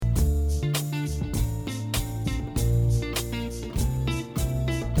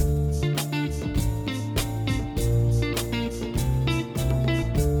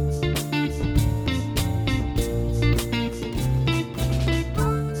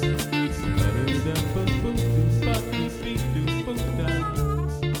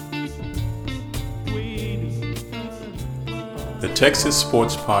Texas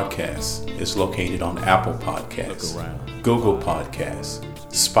Sports Podcast is located on Apple Podcasts, Google Podcasts,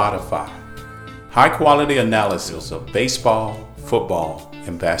 Spotify. High quality analysis of baseball, football,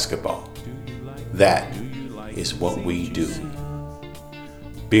 and basketball. That is what we do.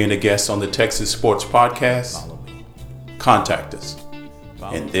 Being a guest on the Texas Sports Podcast, contact us,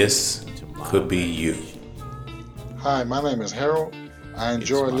 and this could be you. Hi, my name is Harold. I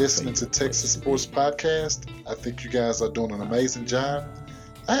enjoy listening to Texas Sports Podcast. I think you guys are doing an amazing job.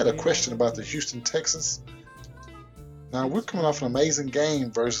 I had a question about the Houston Texans. Now, we're coming off an amazing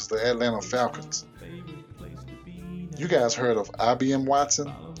game versus the Atlanta Falcons. You guys heard of IBM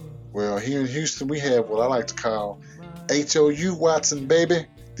Watson? Well, here in Houston, we have what I like to call HOU Watson, baby.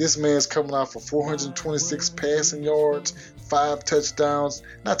 This man's coming off of 426 passing yards, 5 touchdowns,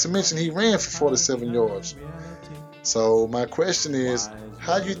 not to mention he ran for 47 yards. So my question is,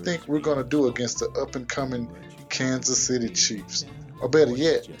 how do you think we're going to do against the up-and-coming Kansas City Chiefs? Or better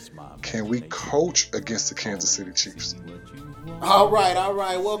yet, can we coach against the Kansas City Chiefs? All right.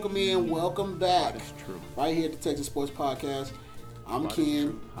 Welcome in, welcome back. Right here at the Texas Sports Podcast. I'm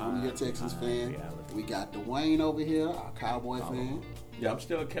Ken. I'm your Texans fan. We got Dwayne over here, our Cowboy fan. Yeah, I'm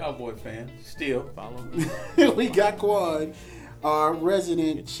still a Cowboy fan. Still. We got Quan, our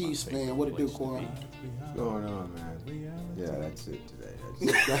resident Chiefs fan. What it do, Quan? What's going on, man? Yeah, that's it today.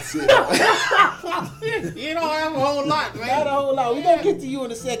 That's it. You don't have a whole lot, man. Not a whole lot. We're going to get to you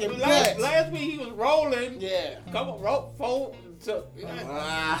in a second. Last week he was rolling. Yeah. Come on, roll, fold. So,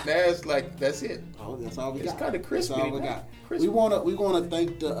 that's it. Oh, that's all we got. It's kind of crispy. That's all we got. We want to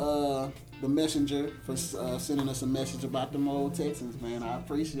thank the messenger for sending us a message about them old Texans, man. I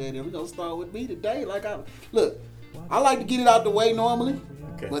appreciate it. We're going to start with me today. I like to get it out the way normally,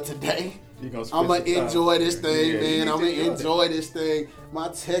 but today I'm going to enjoy this thing, man. I'm going to enjoy this thing. My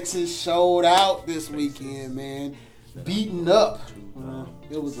Texans showed out this weekend, man. Beaten up.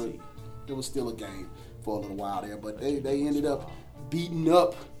 It was still a game for a little while there, but they ended up beating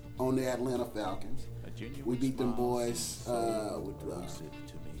up on the Atlanta Falcons. We beat them boys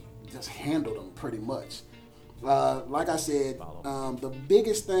just handled them pretty much. Like I said, the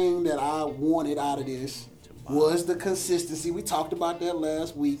biggest thing that I wanted out of this was the consistency. We talked about that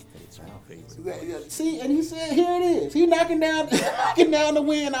last week. See, and he said, here it is. He knocking down the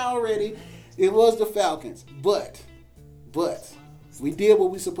win already. It was the Falcons, but we did what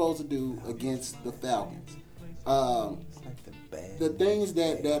we supposed to do against the Falcons. The things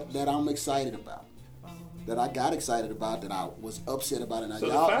that I'm excited about, that I got excited about, that I was upset about, and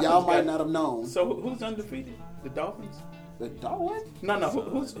y'all might not have known. So who's undefeated? The Dolphins? The Dolphins? No.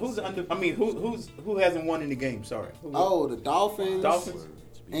 Who's under? I mean, who hasn't won any games? Sorry. The Dolphins.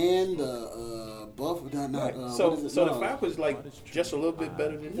 And the Buffalo. The Falcons just a little bit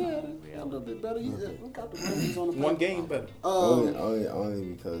better than them. Yeah, a little bit better. We got the Falcons on the one game better. Only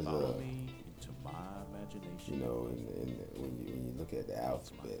because when you look at the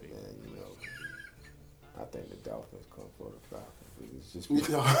alphabet, man, I think the Dolphins come for the Falcons. It's just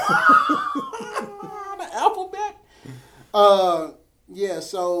the alphabet.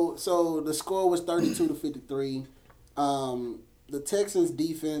 So the score was 32-53. The Texans'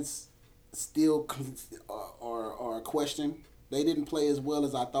 defense still are a question. They didn't play as well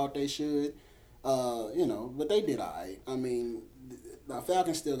as I thought they should, but they did all right. I mean, the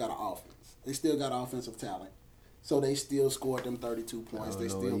Falcons still got an offense. They still got offensive talent. So they still scored them 32 points. They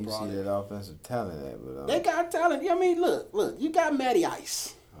still brought it. You see that offensive talent at, but they got talent. I mean, look, you got Matty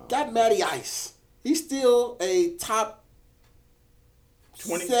Ice. Matty Ice. He's still a top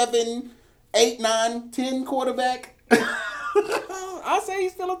 7, 8, 9, 10 quarterback. I'll say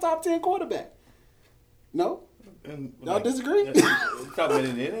he's still a top 10 quarterback. No? Y'all disagree? Talking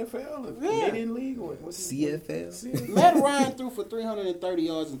in the NFL or Canadian League or what's CFL? Matt Ryan threw for 330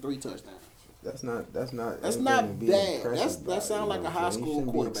 yards and 3 touchdowns. That's not bad. That sounds like a high school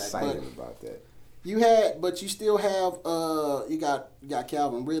quarterback. Excited about that. You still have you got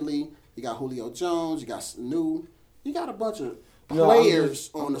Calvin Ridley, you got Julio Jones, you got Sanu, you got a bunch of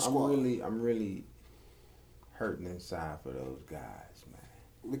players on the squad. I'm really hurting inside for those guys, man.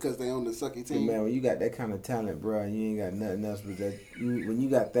 Because they on the sucky team. Man, when you got that kind of talent, bro, you ain't got nothing else but that. When you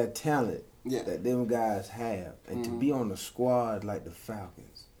got that talent that them guys have, and to be on the squad like the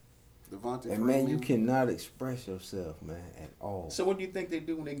Falcons. And man, you cannot express yourself, man, at all. So what do you think they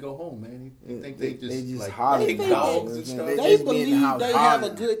do when they go home, man? You think they just holler take dogs and stuff? They believe they have a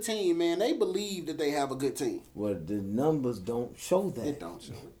good team, man. They believe that they have a good team. Well, the numbers don't show that. It don't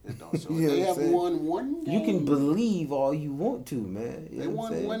show it. They have won one game. You can believe all you want to, man. They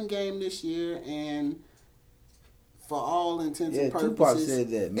won one game this year, and for all intents and purposes. Tupac said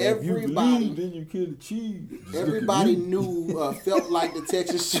that, man. Everybody, then you kill the chief. Everybody felt like the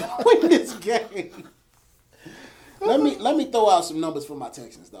Texans should win this game. Let me throw out some numbers for my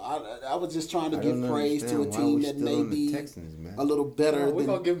Texans, though. I was just trying to give praise to a team that may be a little better. We're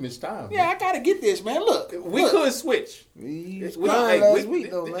going to give him his time. Yeah, I got to get this, man. Look. We could switch. Last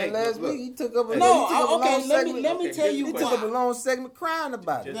week, though, man. Last week, he took up a long segment. Let me tell you He took up a long segment crying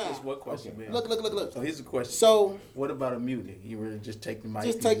about it. Just what question, man? Look. So here's the question. So, what about a muting? You really just take the mic?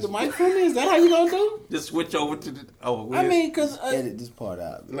 Just take the mic from me? Is that how you going to do? Just switch over to the... I mean, because... edit this part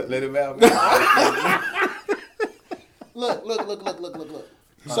out. Let him out. Look.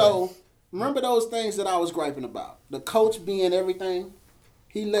 So, remember those things that I was griping about? The coach being everything?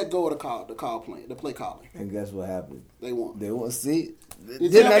 He let go of the play calling. And guess what happened? They won. See?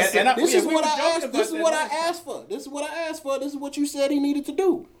 This is what I asked for. This is what you said he needed to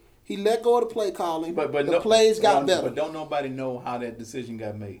do. He let go of the play calling. But the plays got better. But don't nobody know how that decision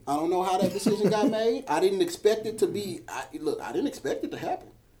got made. I don't know how that decision got made. I didn't expect it to be... I didn't expect it to happen.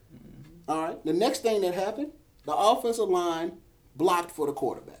 All right? The next thing that happened... The offensive line blocked for the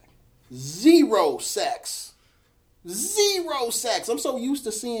quarterback. 0 sacks. 0 sacks. I'm so used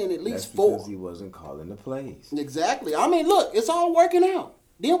to seeing at least 4. Because he wasn't calling the plays. Exactly. I mean, look, it's all working out.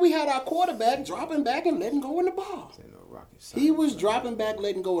 Then we had our quarterback dropping back and letting go of the ball. He was dropping back,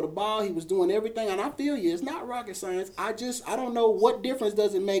 letting go of the ball. He was doing everything. And I feel you. It's not rocket science. I don't know what difference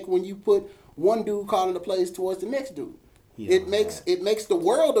does it make when you put one dude calling the plays towards the next dude. It makes the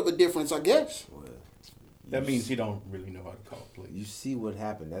world of a difference, I guess. That means he don't really know how to call plays. You see what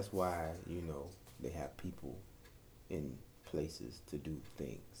happened. That's why, they have people in places to do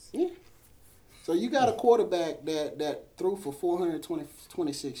things. Yeah. So you got a quarterback that threw for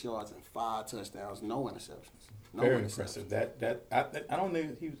 426 yards and 5 touchdowns, no interceptions. Very impressive. That I don't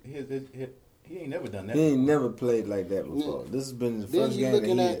think he ain't never done that. He ain't never played like that before. This has been the first game that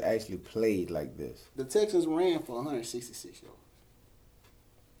he actually played like this. The Texans ran for 166 yards.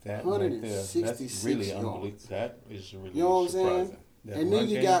 That right there, that's really unbelievable. That is really surprising. And then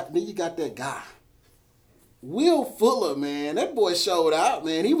you got that guy, Will Fuller, man. That boy showed out,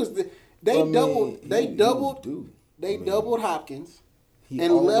 man. He was they doubled Hopkins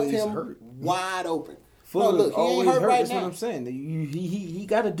and left him wide open. Fuller look, he ain't hurt right now. That's what I'm saying. He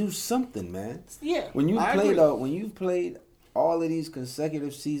got to do something, man. Yeah, when you've played all of these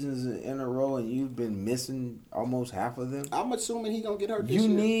consecutive seasons in a row and you've been missing almost half of them, I'm assuming he's gonna get hurt this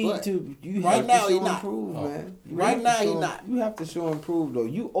year. You have to show improve, man. Right now he's not. You have to show improve though.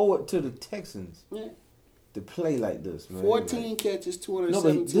 You owe it to the Texans to play like this, man. 14 catches,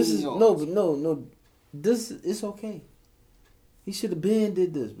 217 yards. No. This is okay. He should have been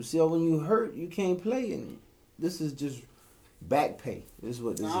did this, but see, when you hurt, you can't play, and this is just back pay. This is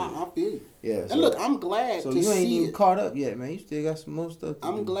what this is. I feel you. Yeah. And look, I'm glad to see. So you ain't even caught up yet, man. You still got some more stuff to do.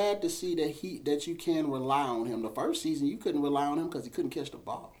 I'm glad to see that you can rely on him. The first season, you couldn't rely on him because he couldn't catch the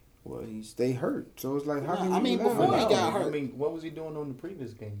ball. Well, he stayed hurt. So it's like, how can you I mean, before he got hurt. I mean, what was he doing on the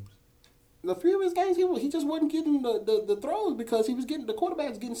previous games? The previous games, he just wasn't getting the throws because the quarterback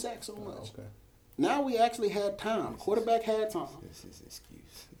was getting sacked so much. Okay. Now we actually had time. Quarterback had time. This is an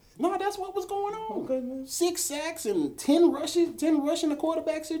excuse. No, that's what was going on. Okay, man. 6 sacks and 10 rushing the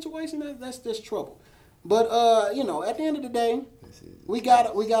quarterback situation. That's just trouble. But at the end of the day, we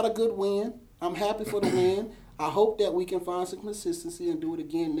got a good win. I'm happy for the win. I hope that we can find some consistency and do it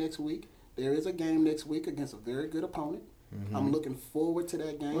again next week. There is a game next week against a very good opponent. Mm-hmm. I'm looking forward to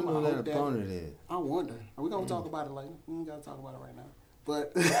that game. I know that opponent is. I wonder. Are we gonna talk about it later? We ain't gotta talk about it right now.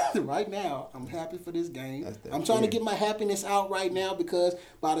 But right now, I'm happy for this game. I'm trying to get my happiness out right now because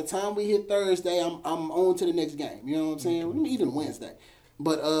by the time we hit Thursday, I'm on to the next game. You know what I'm saying? Even Wednesday.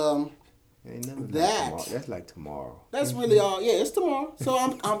 But that's like tomorrow. That's really all. Yeah, it's tomorrow. So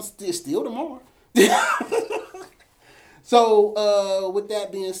I'm still tomorrow. So with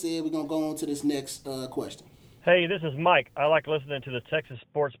that being said, we're gonna go on to this next question. Hey, this is Mike. I like listening to the Texas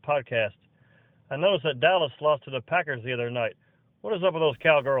Sports Podcast. I noticed that Dallas lost to the Packers the other night. What is up with those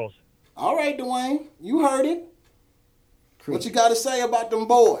Cowgirls? All right, Dwayne. You heard it. Crickets. What you got to say about them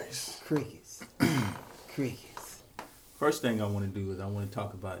boys? Crickets. Crickets. First thing I want to do is I want to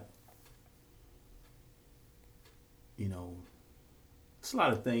talk about, it's a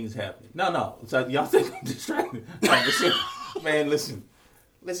lot of things happening. No. So y'all think I'm distracted. Man, listen.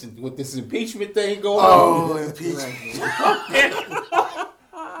 With this impeachment thing going on. Oh, impeachment.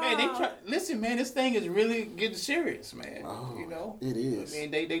 Man, listen, man, this thing is really getting serious, man. Oh, it is. I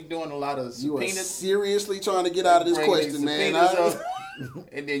mean, they doing a lot of subpoenas. You are seriously trying to get out of this question, man.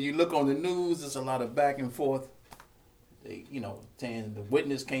 And then you look on the news, there's a lot of back and forth. They, saying the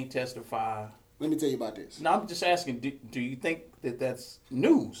witness can't testify. Let me tell you about this. No, I'm just asking. Do you think that that's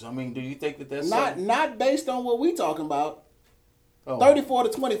news? I mean, do you think that that's not based on what we talking about?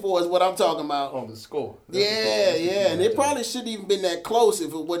 34-24 is what I'm talking about. On the score. And it probably shouldn't even been that close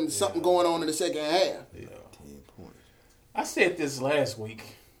if it wasn't something going on in the second half. Yeah. 10 points. I said this last week.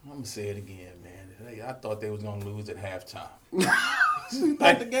 I'm gonna say it again, man. I thought they was gonna lose at halftime. You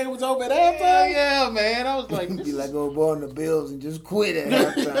thought the game was over at halftime? Yeah, man. I was like, be like old boy on the Bills and just quit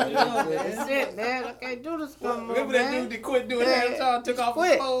at halftime. That's it, man. I can't do this no more. Remember that dude that quit doing halftime, took off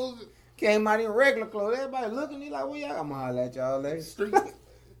his clothes, came out in regular clothes. Everybody looking, he like, "Well, y'all, I'm gonna holler at y'all later." Street.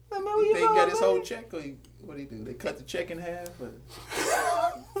 They got his whole check, or what he do? They cut the check in half.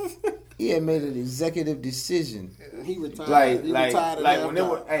 He had made an executive decision. He retired.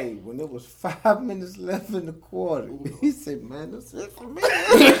 When it was 5 minutes left in the quarter, he said, "Man, that's it for me."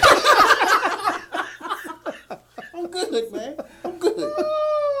 I'm good, man. I'm good.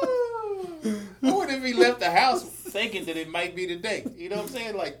 What if he left the house thinking that it might be the day? You know what I'm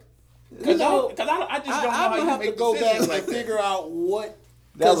saying? Like, because I just don't know how you make go back decisions like and figure out what.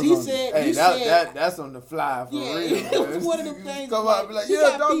 Because he said that's on the fly for real. It was one of them things. Come out and be like, he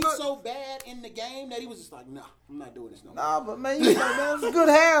got beat so bad in the game that he was just like, "Nah, I'm not doing this no more." Nah, but man, you know, that was a good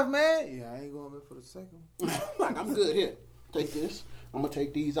half, man. Yeah, I ain't going in for the second one. Like, I'm good here. Take this. I'm gonna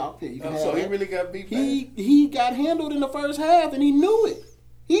take these out here. You can so he really got beat. He got handled in the first half, and he knew it.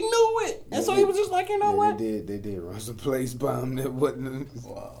 He knew it, and so he was just like, you know what? They did run some plays by him that wasn't.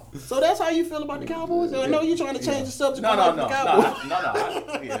 Wow. So that's how you feel about the Cowboys? I know you're trying to change the subject. No.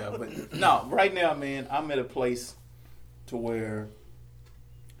 But right now, man, I'm at a place to where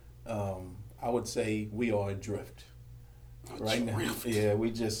I would say we are adrift. Right now, yeah,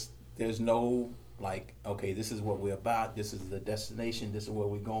 there's no like, okay, this is what we're about. This is the destination. This is where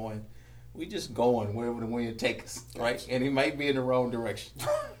we're going. We just going wherever the wind takes us, right? And it might be in the wrong direction.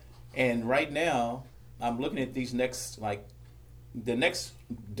 And right now, I'm looking at these next, like, the next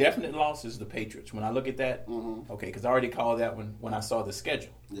definite loss is the Patriots. When I look at that, okay, because I already called that when I saw the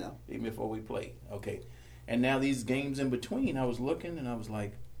schedule. Yeah. Even before we played. Okay. And now these games in between, I was looking and I was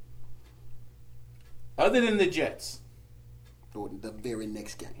like, other than the Jets. Or the very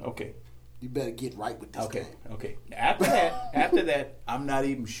next game. Okay. You better get right with this game. Okay. After that, I'm not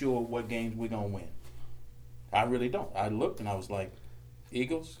even sure what games we're going to win. I really don't. I looked and I was like,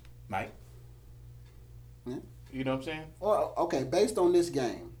 Eagles, Mike. Yeah. You know what I'm saying? Well, okay, based on this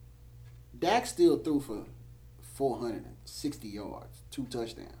game, Dak still threw for 460 yards, 2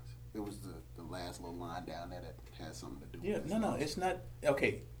 touchdowns. It was the last little line down there that had something to do with it. Yeah, no, it's not.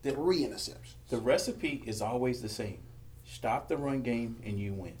 Okay. 3 interceptions. The recipe is always the same. Stop the run game and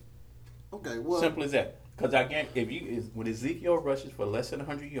you win. Okay, well, simple as that. Because when Ezekiel rushes for less than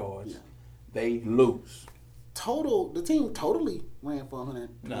 100 yards, they lose. The team totally ran for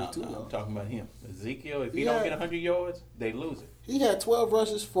 122 yards. I'm talking about him. Ezekiel, if he don't get 100 yards, they lose it. He had 12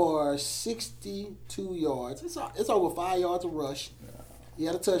 rushes for 62 yards. It's over 5 yards a rush. He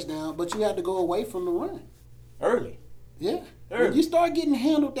had a touchdown, but you had to go away from the run. Early. Yeah. When you start getting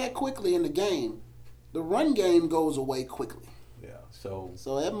handled that quickly in the game, the run game goes away quickly.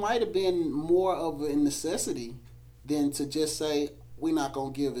 So it might have been more of a necessity than to just say, we're not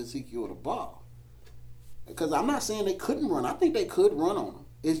going to give Ezekiel the ball. Because I'm not saying they couldn't run. I think they could run on him.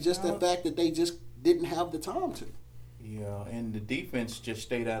 It's just the fact that they just didn't have the time to. Yeah, and the defense just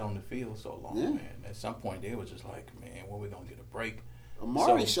stayed out on the field so long, man. At some point, they were just like, man, when are we going to get a break?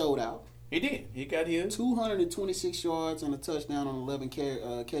 Amari showed out. He did. He got his. 226 yards and a touchdown on 11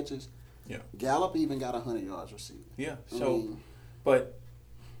 catches. Yeah. Gallup even got 100 yards receiving. Yeah, but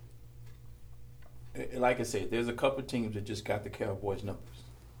like I said, there's a couple of teams that just got the Cowboys' numbers.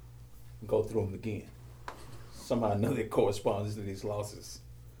 Go through them again. Somehow another that corresponds to these losses.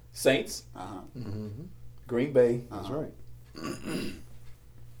 Saints, Green Bay, that's right.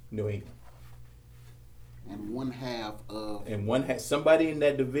 New England. And one half somebody in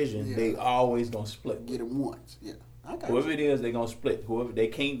that division, they always gonna split. Get them once, yeah. Whoever it is, they gonna split. Whoever they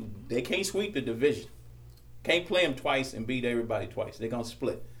can't sweep the division. Can't play them twice and beat everybody twice. They're going to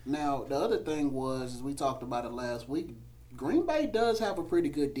split. Now, the other thing was, as we talked about it last week, Green Bay does have a pretty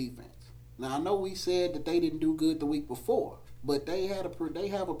good defense. Now, I know we said that they didn't do good the week before, but they have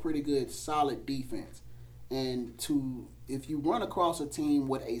a pretty good, solid defense. And if you run across a team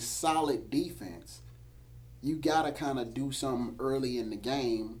with a solid defense, you got to kind of do something early in the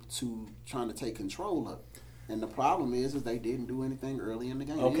game to trying to take control of it. And the problem is they didn't do anything early in the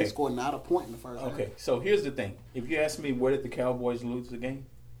game. They didn't score not a point in the first half. Okay, so here's the thing. If you ask me where did the Cowboys lose the game,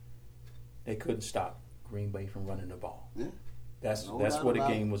 they couldn't stop Green Bay from running the ball. Yeah. That's where the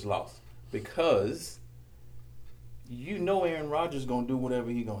game was lost. Because Aaron Rodgers going to do whatever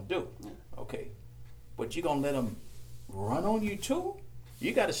he's going to do. Yeah. okay, but you gonna let them run on you too?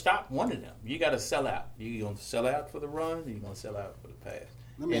 You got to stop one of them. You got to sell out. You gonna sell out for the run, or you gonna sell out for the pass?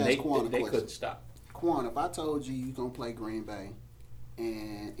 Let me ask Quan a question. They couldn't stop. Quan, if I told you you're gonna play Green Bay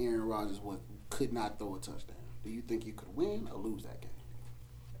and Aaron Rodgers could not throw a touchdown, do you think you could win or lose that game?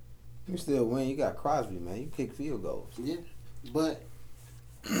 You still win. You got Crosby, man. You kick field goals. Yeah, but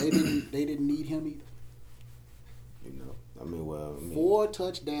they didn't need him either. You know, 4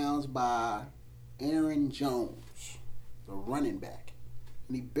 touchdowns by Aaron Jones, the running back,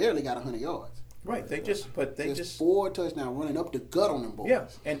 and he barely got 100 yards. Right. They just 4 touchdowns running up the gut on them boys. Yeah,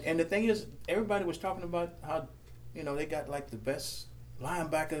 and the thing is, everybody was talking about how, you know, they got like the best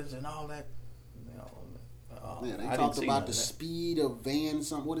linebackers and all that. You know, yeah, they talked about the speed of Van.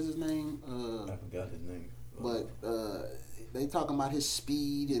 What is his name? I forgot his name. But they talking about his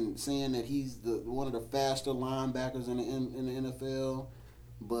speed and saying that he's one of the faster linebackers in the NFL.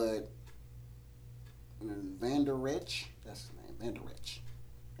 But Van Der Esch, that's his name, Van Der Esch.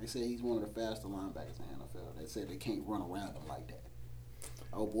 They say he's one of the faster linebackers in the NFL. They said they can't run around him like that.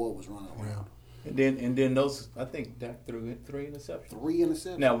 Oh boy, was running around. And then those, I think Dak threw 3 interceptions. 3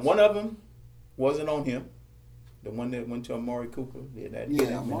 interceptions. Now one of them wasn't on him. The one that went to Amari Cooper, and then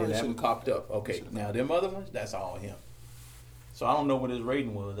that one popped up. Okay, now them other ones, that's all him. So I don't know what his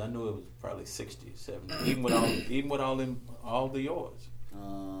rating was. I knew it was probably 60, 70, even with all the yards. Yeah, I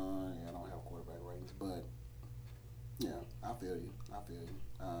don't have quarterback ratings, but yeah, I feel you.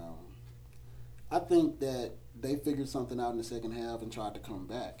 I think that they figured something out in the second half and tried to come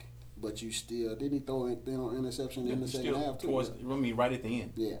back. But you still didn't he throw an interception in the second half too? Right at the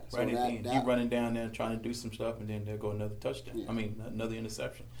end. Yeah, right at the end. He running down there trying to do some stuff, and then there go another touchdown. Yeah. Another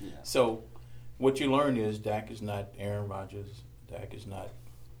interception. Yeah. So what you learn is Dak is not Aaron Rodgers. Dak is not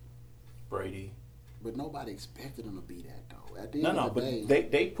Brady. But nobody expected him to be that though. At the end of the day,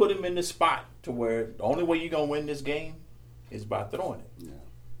 but they put him in the spot to where the only way you're gonna win this game is by throwing it. Yeah.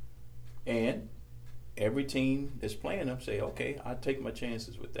 And every team that's playing them say, okay, I take my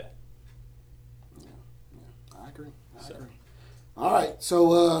chances with that. I agree. All right,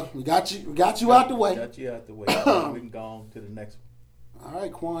 so we got you out the way. Got you out the way. We can go on to the next one. All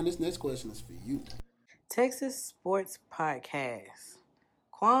right, Quan, this next question is for you. Texas Sports Podcast.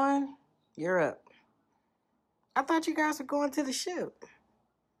 Quan, you're up. I thought you guys were going to the ship.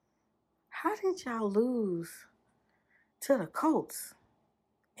 How did y'all lose to the Colts?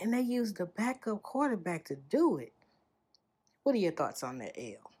 And they used the backup quarterback to do it. What are your thoughts on that,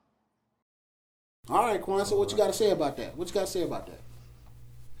 L? All right, Quan, so what you got to say about that?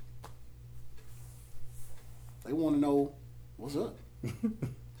 They want to know what's up. Man,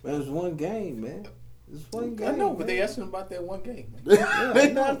 it's one game, man. It's one game. I know, but they asking about that one game. They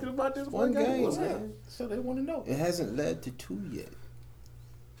asking about this one game. Man. So they want to know. It hasn't led to 2 yet.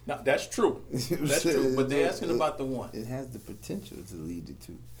 No, that's true. That's true. But they're asking about the one. It has the potential to lead to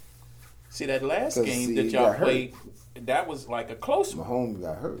 2. See, that last game that y'all played, that was like a close one. Mahomes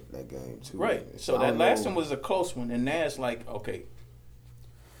got hurt that game, too. Right. So that last one was a close one, and now it's like, okay.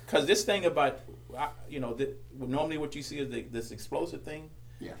 Because this thing about, normally what you see is this explosive thing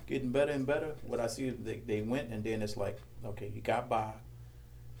getting better and better. What I see is they went, and then it's like, okay, you got by,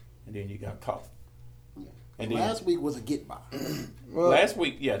 and then you got caught. Yeah. And last week was a get by. Last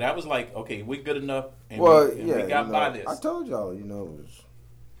week, that was like, okay, we good enough, and we got by this. I told y'all, it was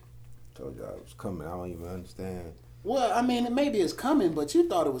coming. I don't even understand. Well, I mean, maybe it's coming, but you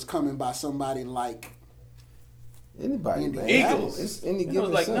thought it was coming by somebody like anybody. Eagles. It's any given it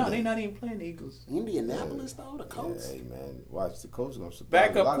was like, Sunday. no, they're not even playing the Eagles. Indianapolis, though, the Colts. Yeah, hey, man, watch the Colts gonna surprise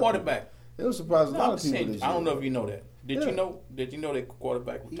backup quarterback. It was surprise a lot of people this year. I don't know if you know that. Did you know that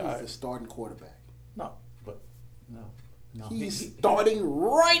quarterback retired? He's the starting quarterback. No. He's starting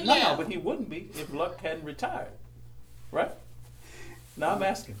right now. No, but he wouldn't be if Luck hadn't retired, right? Now I'm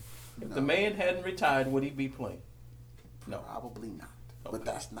asking. If the man hadn't retired, would he be playing? No. Probably not. Okay. But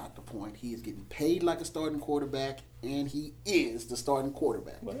that's not the point. He is getting paid like a starting quarterback, and he is the starting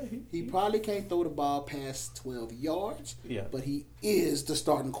quarterback. Well, he probably can't throw the ball past 12 yards, but he is the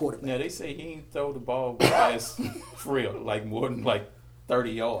starting quarterback. Now, they say he ain't throw the ball past, for real, like more than like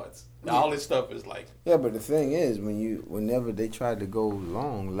 30 yards. Yeah. All this stuff is like... Yeah, but the thing is, whenever they tried to go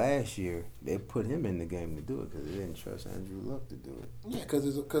long last year, they put him in the game to do it because they didn't trust Andrew Luck to do it. Yeah,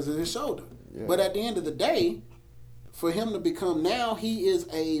 because of his shoulder. Yeah. But at the end of the day, for him to become now, he is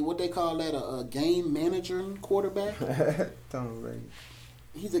what they call that, a game managing quarterback. Tom Brady.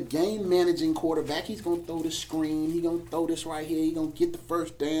 He's a game managing quarterback. He's going to throw the screen. He's going to throw this right here. He's going to get the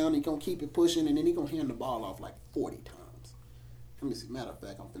first down. He's going to keep it pushing, and then he's going to hand the ball off like 40 times. Let me see. Matter of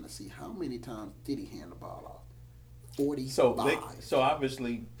fact, I'm finna see how many times did he hand the ball off. 45. So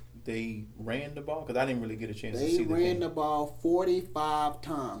obviously they ran the ball? Because I didn't really get a chance to see the game. They ran the ball 45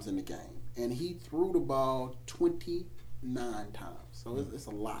 times in the game, and he threw the ball 29 times. So it's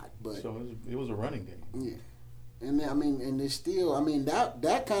a lot. But so it was a running game. Yeah, and and it's still.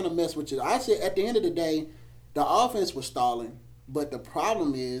 That kind of mess with you. I said at the end of the day, the offense was stalling, but the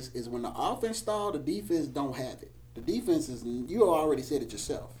problem is when the offense stalled, the defense don't have it. The defense is. You already said it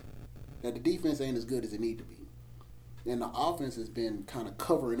yourself that the defense ain't as good as it need to be. And the offense has been kind of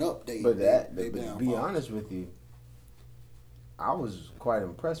covering up. But to be honest with you, I was quite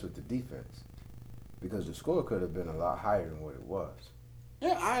impressed with the defense because the score could have been a lot higher than what it was.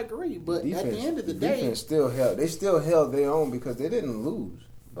 Yeah, I agree. But at the end of the day, defense still held their own because they didn't lose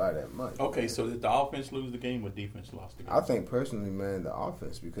by that much. Okay, so did the offense lose the game or defense lost the game? I think personally, man, the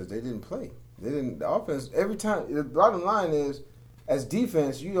offense because they didn't play. The offense every time. The bottom line is. As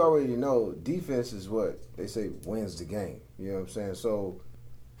defense, you already know defense is what they say wins the game. You know what I'm saying? So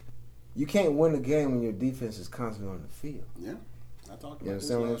you can't win a game when your defense is constantly on the field. Yeah, I talked about. You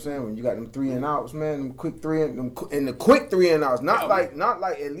understand what I'm saying? When you got them 3 and outs, man, them quick 3 and outs. Not like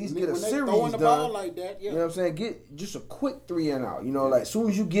at least get a series throwing done. The ball like that, yeah. You know what I'm saying? Get just a quick 3 and out. You know, like as soon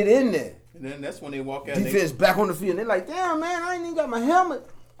as you get in there, and then that's when they walk out. Defense back on the field. And they're like, damn, man, I ain't even got my helmet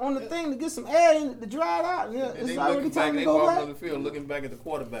on the thing to get some air in it to dry it out. Yeah, and it's already time to go back. They walk back on the field looking back at the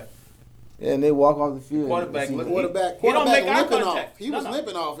quarterback. Yeah, and they walk off the field. Quarterback he don't make eye contact. He was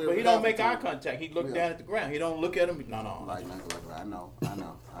limping off. But he don't make eye contact. He looked down at the ground. He don't look at him. No. Right, I know.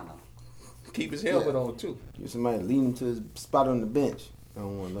 Keep his helmet on too. Get somebody leaning to his spot on the bench. I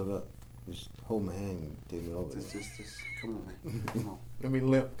don't want to look up. Just hold my hand and take me over. Just come on, man. Come on. Let me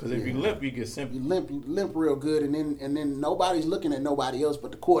limp, because if you limp, you get simple. You limp real good, and then nobody's looking at nobody else but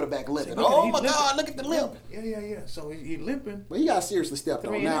the quarterback limping. Oh my God, look at the limp. Yeah. So he limping. But he got seriously stepped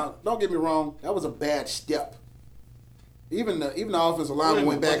on. Now, don't get me wrong, that was a bad step. Even the offensive lineman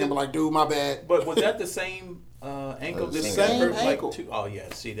went back and was like, "Dude, my bad." But was that the same ankle? The same ankle. Like oh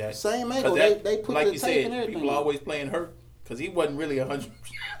yeah, see that same ankle. They put like the you tape said, and everything. people always playing hurt because he wasn't really 100%.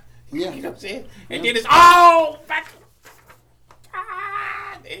 Yeah, you know what I'm saying. And yeah. then it's back.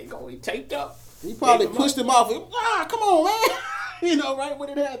 There you go. He taped up. He probably pushed him off. Come on, man. You know, right when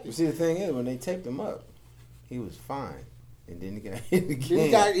it happened. You see, the thing is, when they taped him up, he was fine. And then he got hit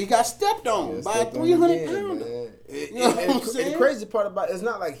again. Then he got stepped on by a 300-pounder. You know what I'm saying? And the crazy part about it, it's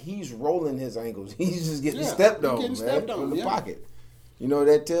not like he's rolling his ankles. He's just getting stepped on, from the pocket. You know what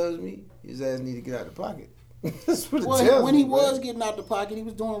that tells me? His ass need to get out of the pocket. That's what it tells me. When he was getting out the pocket, he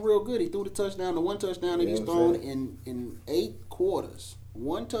was doing real good. He threw the touchdown, the one touchdown that he's thrown in 8 quarters.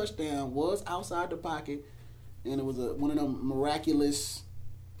 One touchdown was outside the pocket, and it was one of them miraculous,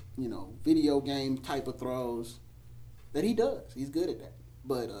 video game type of throws that he does. He's good at that.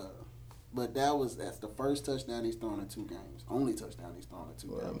 But that's the first touchdown he's thrown in 2 games. Only touchdown he's thrown in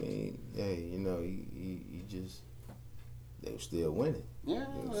 2 games. I mean, he just they were still winning. Yeah.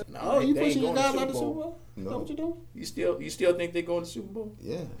 You pushing your guys out of the Super Bowl? No. Is that what you doing? You still think they're going to the Super Bowl?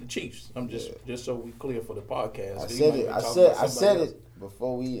 Yeah. The Chiefs. I'm just so we clear for the podcast. I said it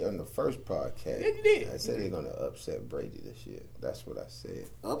before we on the first podcast. Yeah, you did. I said they're going to upset Brady this year. That's what I said.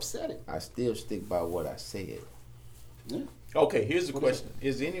 Upset it. I still stick by what I said. Yeah. Okay, here's the question: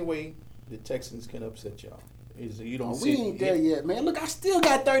 is there any way the Texans can upset y'all? We ain't there yet, man. Look, I still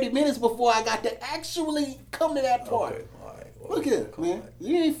got 30 minutes before I got to actually come to that part. Okay, all right. Well, look here, man.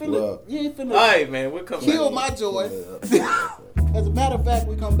 You ain't finna. All right, man. We'll come kill back. my joy. As a matter of fact,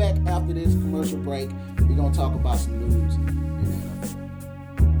 we come back after this commercial break. We're gonna talk about some news.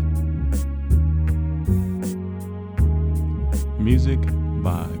 Music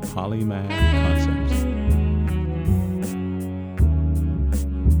by Polymath Concepts.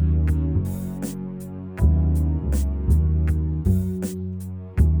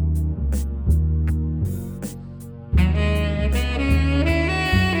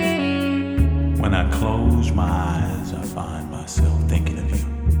 When I close my eyes, I find myself thinking of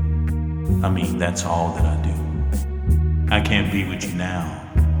you. I mean, that's all that I do. I can't be with you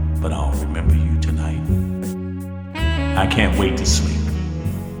now, but I'll remember you tonight. I can't wait to sleep,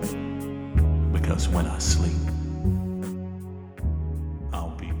 because when I sleep,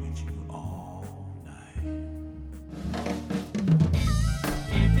 I'll be with you all night.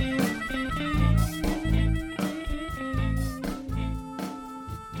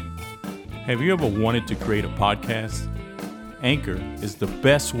 Have you ever wanted to create a podcast? Anchor is the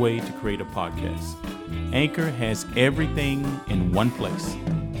best way to create a podcast. Anchor has everything in one place,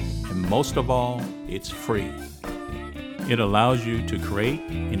 and most of all, it's free. It allows you to create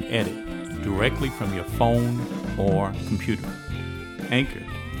and edit directly from your phone or computer. Anchor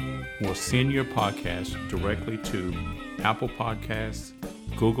will send your podcast directly to Apple Podcasts,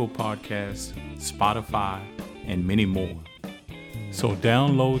 Google Podcasts, Spotify, and many more. So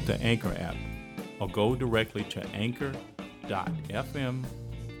download the Anchor app or go directly to anchor.fm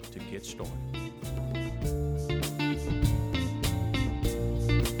to get started.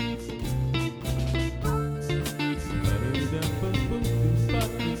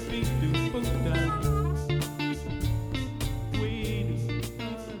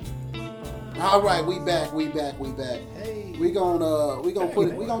 All right, we back. Hey, we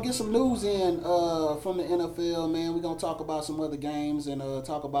gonna get some news in from the NFL, man. We gonna talk about some other games and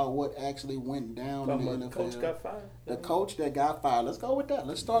talk about what actually went down in the NFL. Coach got fired. The coach that got fired. Let's go with that.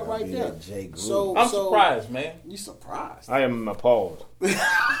 Let's start right there. So I'm surprised, man. You surprised? I am appalled.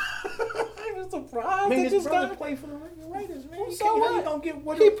 You're surprised? Man, his brother played for the Raiders, man. So what? He gonna get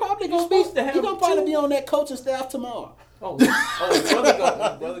what he probably gonna be. supposed to have. He gonna probably be on that coaching staff tomorrow. His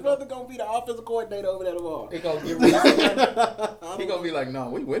brother gonna be the offensive coordinator over there tomorrow. He gonna get rid of him. He gonna be like, no,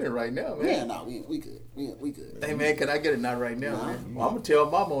 we winning right now, man. Yeah, no, we good. We good. Hey, man, can I get it not right now, man? Well, I'm gonna tell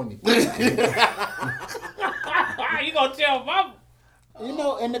Mom on you. You gonna tell Mom? You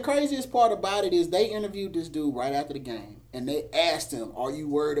know, and the craziest part about it is they interviewed this dude right after the game, and they asked him, "Are you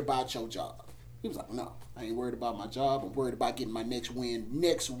worried about your job?" He was like, "No, I ain't worried about my job. I'm worried about getting my next win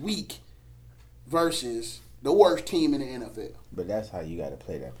next week versus the worst team in the NFL." But that's how you got to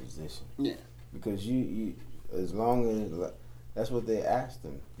play that position. Yeah. Because you as long as that's what they asked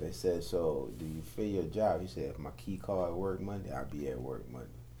him. They said, "So, do you feel your job?" He said, "If my key card work Monday, I'll be at work Monday."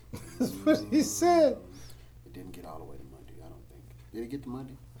 That's what he said. It didn't get all the way to Monday, I don't think. Did it get to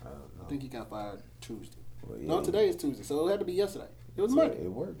Monday? I don't know. I think he got fired Tuesday. Well, yeah, no, today is Tuesday, so it had to be yesterday. It was Monday. It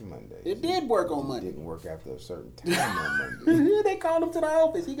worked Monday. It did work on Monday. It didn't work after a certain time on Monday. They called him to the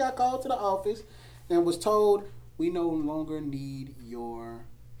office. He got called to the office and was told, "We no longer need your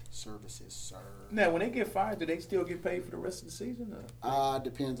services, sir." Now, when they get fired, do they still get paid for the rest of the season?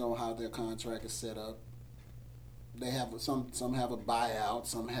 Depends on how their contract is set up. They have some have a buyout,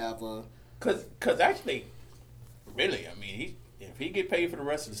 some have a. Cause actually, really, I mean, if he get paid for the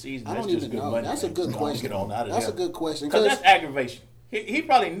rest of the season, that's just good money. That's a good question. Get on out of that's there. A good question. Because that's aggravation. He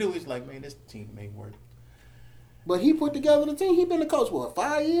probably knew. He's like, man, this team ain't work. But he put together the team. He been the coach, what,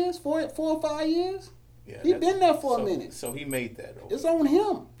 5 years? 4 or 5 years? Yeah, he been there for a minute. So he made that. It's on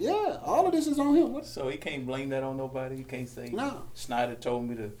him. Yeah, all of this is on him. So he can't blame that on nobody. He can't say, no. Snyder told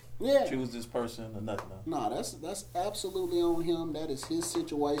me to choose this person or nothing. No, that's absolutely on him. That is his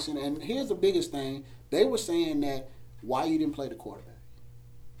situation. And here's the biggest thing. They were saying that why you didn't play the quarterback.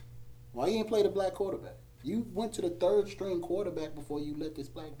 Why you didn't play the black quarterback? You went to the third string quarterback before you let this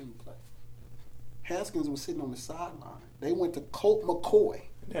black dude play. Haskins was sitting on the sideline. They went to Colt McCoy.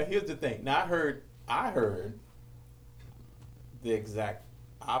 Now here's the thing. Now I heard the exact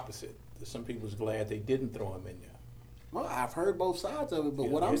opposite. Some people was glad they didn't throw him in there. Well, I've heard both sides of it, but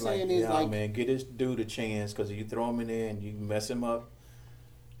what I'm saying is man, get this dude a chance, because if you throw him in there and you mess him up,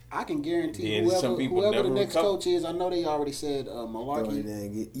 I can guarantee whoever the next coach is, I know they already said Malarkey.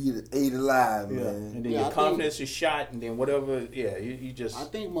 Get ate alive, man. And then your confidence is shot, and then whatever, you just. I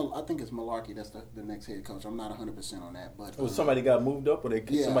think it's Malarkey that's the next head coach. I'm not 100% on that, but somebody got moved up, or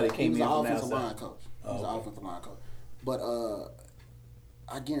somebody came in from the offensive line coach. He was the offensive line coach, but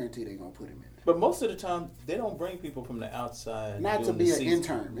I guarantee they're gonna put him in there. But most of the time, they don't bring people from the outside. Not to be an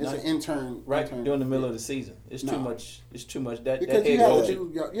intern. It's an intern. Right, during the middle of the season. It's too much. It's too much. Because you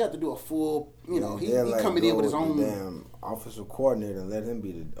have to do a full. He coming in with his own. Damn offensive coordinator and let him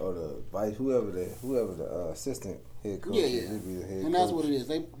be the vice whoever the assistant head coach. Yeah. And that's what it is.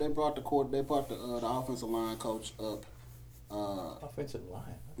 They brought the offensive line coach up. Offensive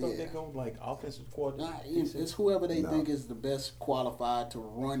line. I thought they go like offensive coordinator. It's whoever they think is the best qualified to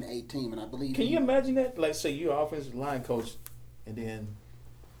run a team, and I believe. Can you imagine that? Like, say you're an offensive line coach, and then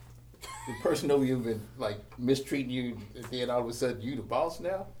the person over you've been like mistreating you, and then all of a sudden you the boss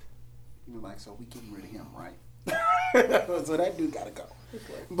now. You're like, so we getting rid of him, right? So that dude gotta go.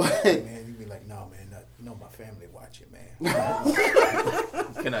 But man, you be like, no, man, my family watching, man.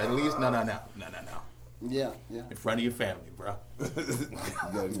 Can I at least no. Yeah. In front of your family, bro. You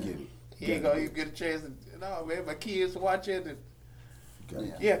gotta get it. You ain't gonna even get a chance to, no, man, my kids watching.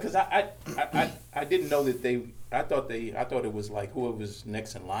 Because I didn't know that I thought it was like whoever's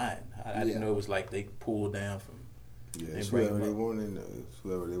next in line. I didn't know it was like they pulled down from. Yeah, it's whoever they wanted.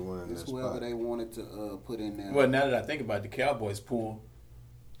 Whoever they wanted to put in there. Well, now that I think about it, the Cowboys pulled,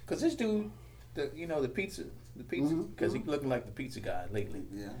 because this dude, the pizza, because he's looking like the pizza guy lately.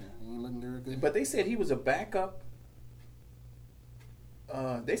 Yeah, he ain't looking very good. But they said he was a backup.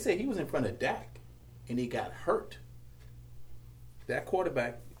 They said he was in front of Dak, and he got hurt. That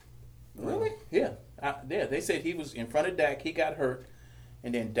quarterback. Really? Yeah. They said he was in front of Dak. He got hurt,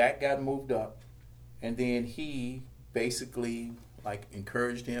 and then Dak got moved up, and then he basically like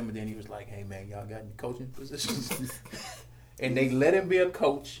encouraged him, and then he was like, "Hey man, y'all got any coaching positions?" And they let him be a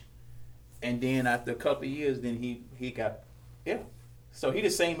coach, and then after a couple of years, then he got So he the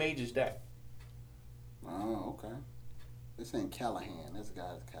same age as Dak. Oh, okay. This ain't Callahan. This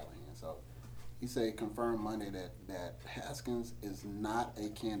guy's Callahan. So he said confirmed Monday that Haskins is not a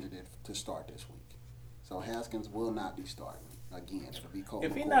candidate to start this week. So Haskins will not be starting again. It'll be Colt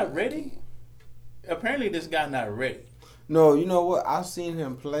If he's not ready, again. Apparently this guy not ready. No, you know what? I've seen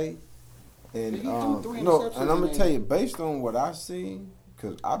him play, and and I'm gonna tell you, based on what I've seen,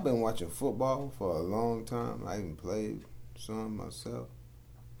 because I've been watching football for a long time. I even played some myself.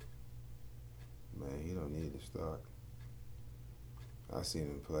 Man, he don't need to start. I seen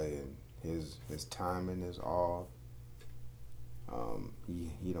him play, and his timing is off.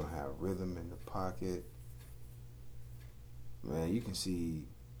 He don't have rhythm in the pocket. Man, you can see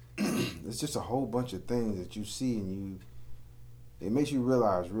it's just a whole bunch of things that you see, and it makes you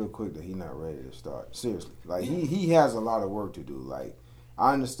realize real quick that he's not ready to start. Seriously, like he has a lot of work to do. Like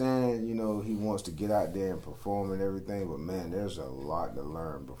I understand, he wants to get out there and perform and everything, but man, there's a lot to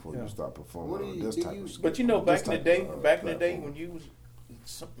learn before you start performing on this type of stuff. But back in the day when you was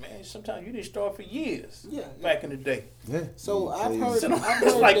sometimes you didn't start for years. Yeah. Back in the day. Yeah. So I've heard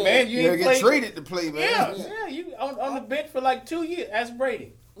like, man, you ain't get traded to play, man. Yeah. You on the bench for like 2 years. Ask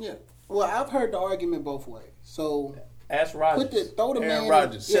Brady. Yeah. Well, I've heard the argument both ways. So ask Rodgers. Throw the Aaron man.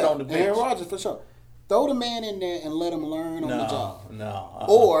 Rodgers sit on the bench. Aaron Rodgers for sure. Throw the man in there and let him learn on the job. No.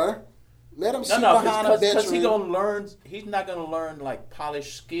 Or let him sit behind a veteran. Because he's gonna learn. He's not gonna learn like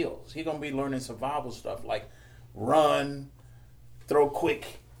polished skills. He's gonna be learning survival stuff like run, throw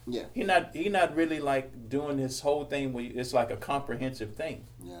quick. Yeah. He not really like doing this whole thing where it's like a comprehensive thing.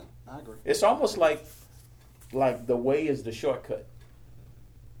 Yeah, I agree. It's almost like the way is the shortcut.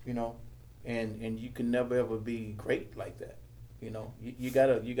 And you can never ever be great like that. You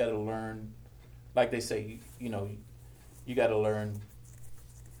gotta learn, like they say, you gotta learn.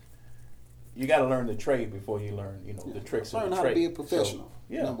 You gotta learn the trade before you learn, the tricks of the trade. Learn how to be a professional.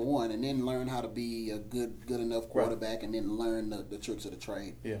 So, number one, and then learn how to be a good enough quarterback, and then learn the tricks of the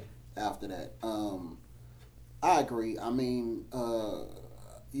trade. Yeah. After that, I agree. I mean,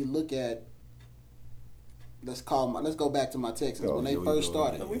 you look at. Let's go back to my Texans when they first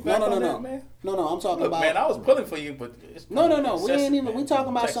started. No. No. I'm talking about. Man, I was pulling for you, but no. We ain't even. We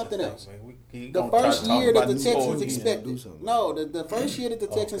talking about something else. The first year that the Texans expected. No, the first year that the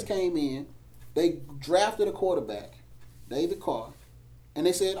Texans came in, they drafted a quarterback, David Carr, and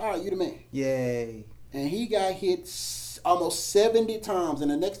they said, "All right, you the man." Yay! And he got hit almost 70 times, and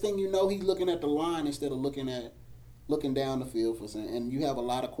the next thing you know, he's looking at the line instead of looking down the field for something. And you have a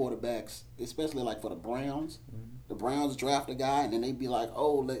lot of quarterbacks, especially like for the Browns. Mm-hmm. The Browns draft a guy, and then they be like,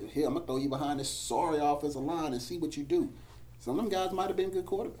 "Oh, here, I'm gonna throw you behind this sorry offensive line and see what you do." Some of them guys might have been good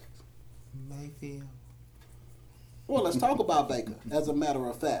quarterbacks. Mayfield. Well, let's talk about Baker. As a matter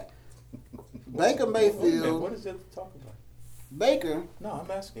of fact, Baker Mayfield. What is there to talk about? Baker. No, I'm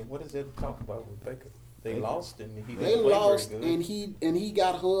asking. What is there to talk about with Baker? They lost, and he didn't They play lost, very good. and he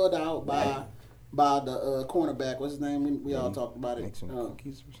got hugged out by the cornerback. What's his name? We all talked about it. Make some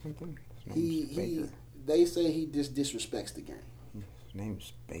cookies or something. They say he just disrespects the game. His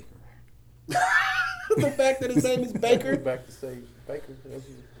name's Baker. The fact that his name is Baker. Back to say Baker.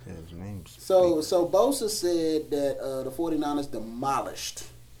 Yeah, his name's So Baker. Bosa said that the 49ers demolished,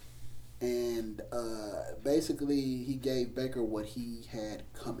 and basically he gave Baker what he had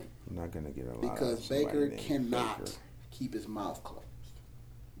coming. You're not gonna get a lot because Baker cannot keep his mouth closed.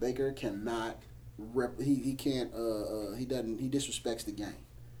 Baker cannot. He can't. He disrespects the game.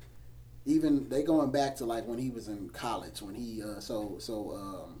 Even they going back to like when he was in college when he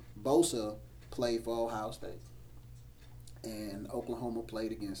Bosa played for Ohio State, and Oklahoma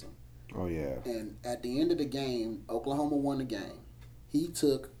played against him. Oh yeah. And at the end of the game, Oklahoma won the game. He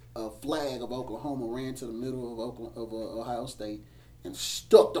took a flag of Oklahoma, ran to the middle of Ohio State, and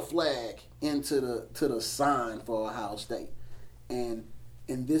stuck the flag into the sign for Ohio State. And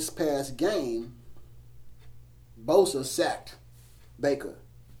in this past game, Bosa sacked Baker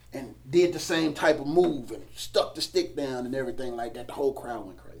and did the same type of move and stuck the stick down and everything like that. The whole crowd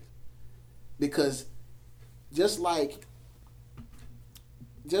went crazy. Because just like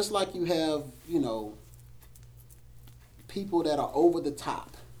you have, people that are over the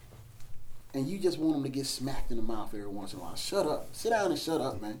top and you just want them to get smacked in the mouth every once in a while. Shut up. Sit down and shut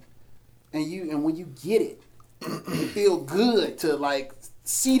up, man. And when you get it, you feel good to like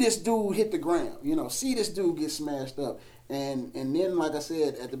see this dude hit the ground, see this dude get smashed up. And then, like I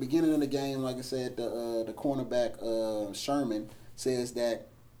said, at the beginning of the game, like I said, the cornerback Sherman says that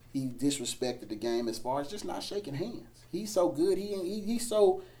he disrespected the game as far as just not shaking hands. He's so good. He's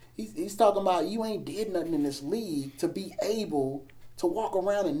talking about you ain't did nothing in this league to be able to walk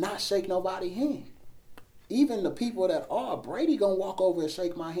around and not shake nobody's hand. Even the people that are Brady gonna walk over and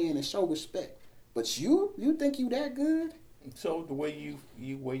shake my hand and show respect. But you think you that good? So the way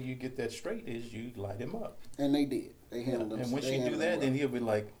you get that straight is you light him up. And they did. They handled him. And once you do that, then he'll be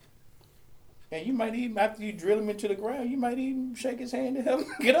like, and you might even, after you drill him into the ground, you might even shake his hand to help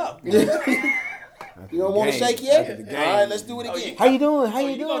him get up. You don't want to shake yet? All right, let's do it again. How you doing? How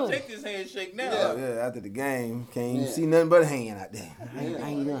you doing? You gonna take this handshake now? Yeah, after the game, can't even see nothing but a hand out there. How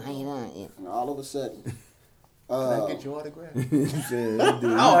you doing? How you doing? Yeah. And all of a sudden, Can I get your autograph? I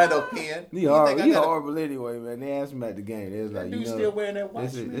don't have no pen. He horrible anyway, man. They asked him at the game. They was like, dude still wearing that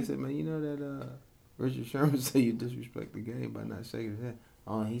watch, they said, man, you know that Richard Sherman said you disrespect the game by not shaking his hand.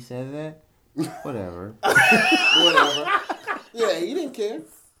 Oh, he said that? Whatever. Yeah, he didn't care.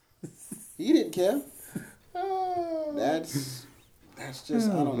 That's just,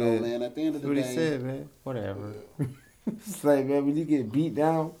 I don't know, man. At the end of the day. That's what he said, man. Whatever. It's like, man, when you get beat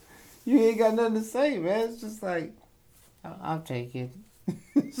down, you ain't got nothing to say, man. It's just like, I'll take it.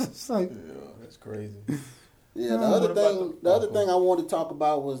 It's just like, yeah, that's crazy. Yeah, the other thing I wanted to talk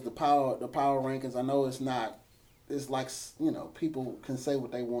about was the power rankings. I know it's like, you know, people can say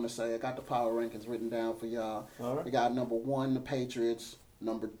what they want to say. I got the power rankings written down for y'all. All right. We got number 1, the Patriots.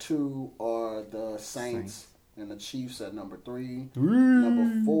 Number 2 are the Saints. And the Chiefs at number 3.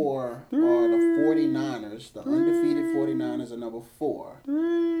 Number 4 are the 49ers. The undefeated 49ers are number 4.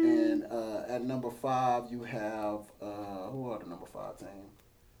 And at number 5, you have, who are the number 5 team?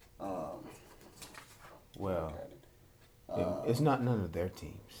 It's not none of their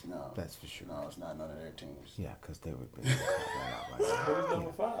teams. No. That's for sure. No, it's not none of their teams. Yeah, because they would be Who's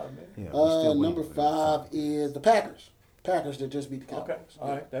number 5, man? Yeah, number 5 is the Packers. Packers that just beat the Cowboys. Okay,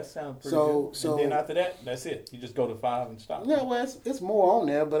 all right, that sounds pretty good. So, and then after that, that's it. You just go to 5 and stop. Yeah, well, it's more on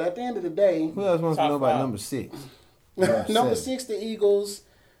there, but at the end of the day, who else wants to know about number 6? Number 6, the Eagles.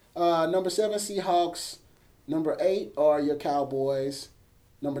 Number 7, Seahawks. Number 8 are your Cowboys.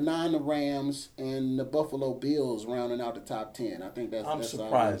 Number 9, the Rams, and the Buffalo Bills rounding out the top 10. I think that's. I'm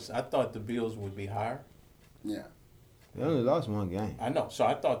surprised. I thought the Bills would be higher. Yeah. They only lost one game. I know. So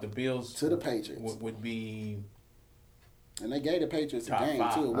I thought the Bills to the Patriots would be. And they gave the Patriots a game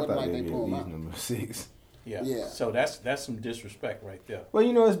too. It wasn't like they pulled them out. Number 6. Yeah. So that's some disrespect right there. Well,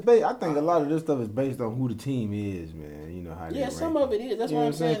 you know, I think a lot of this stuff is based on who the team is, man. You know how. Yeah, some of it is. That's what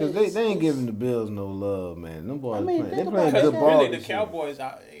I'm saying. Because they ain't giving the Bills no love, man. Them boys playing good ball. Really, the Cowboys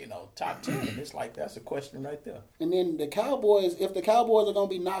are, top 10. It's like that's a question right there. And then the Cowboys, if the Cowboys are going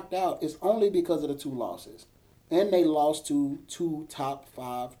to be knocked out, it's only because of the 2 losses, and they lost to 2 top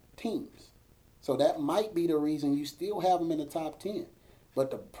 5 teams. So that might be the reason you still have them in the top 10.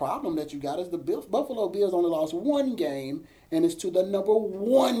 But the problem that you got is the Buffalo Bills only lost 1 game, and it's to the number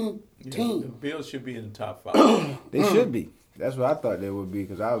 1 team. The Bills should be in the top 5. They should be. That's what I thought they would be,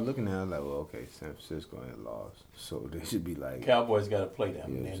 because I was looking at it, I was like, well, okay, San Francisco ain't lost. So they should be like... Cowboys got to play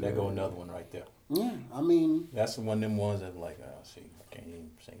them, and there go another one right there. Yeah, I mean... That's one of them ones that like, I can't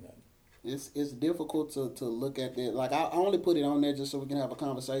even say nothing. It's difficult to look at that. Like, I only put it on there just so we can have a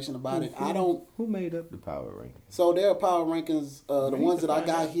conversation about it. Who made up the power rankings? So their power rankings, the ones that I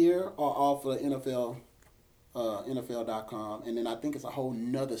got here are off of NFL, NFL.com, and then I think it's a whole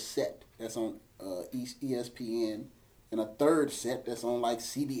nother set that's on ESPN, and a third set that's on like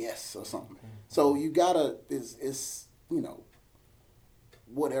CBS or something. So you gotta, it's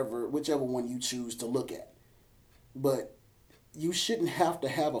whichever one you choose to look at, but. You shouldn't have to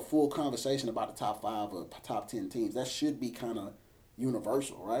have a full conversation about the top 5 or top 10 teams. That should be kind of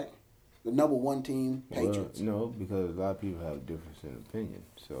universal, right? The number 1 team, Patriots. Well, no, because a lot of people have a difference in opinion.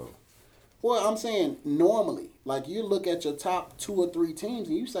 So, well, I'm saying normally, like you look at your top 2 or 3 teams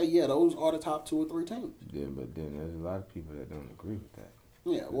and you say, yeah, those are the top 2 or 3 teams. Yeah, but then there's a lot of people that don't agree with that.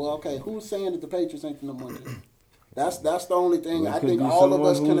 Yeah, well, okay, who's saying that the Patriots ain't the number 1 team? That's the only thing I think all of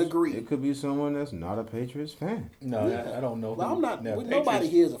us can agree. It could be someone that's not a Patriots fan. No, yeah. I don't know. Well, I'm not. Nobody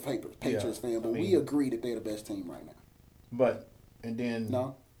here is a Patriots fan, but we agree that they're the best team right now. But and then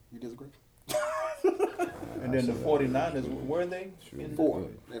no, you disagree. And then the 49ers, where are they? 4.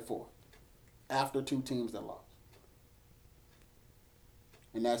 They're 4. After 2 teams that lost,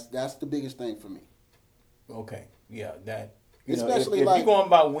 and that's the biggest thing for me. Okay, yeah, that. Especially if you're going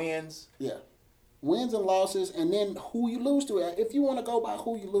by wins. Yeah. Wins and losses, and then who you lose to. If you want to go by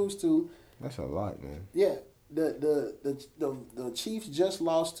who you lose to, that's a lot, man. Yeah, the Chiefs just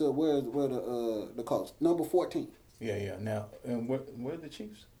lost to where the Colts, number 14. Yeah. Now, and where are the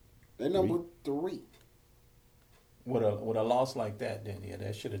Chiefs? They're number 3. with a loss like that, then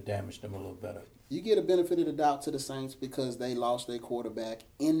that should have damaged them a little better. You get a benefit of the doubt to the Saints because they lost their quarterback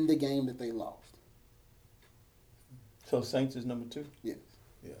in the game that they lost. So Saints is number 2? Yes.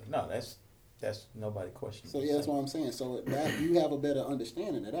 Yeah. No, that's nobody questioning. So yeah, that's what I'm saying. So that you have a better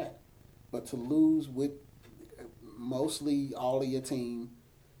understanding of that. But to lose with mostly all of your team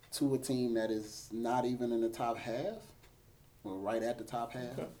to a team that is not even in the top half, or right at the top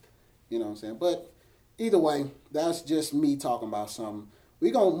half, you know what I'm saying? But either way, that's just me talking about something.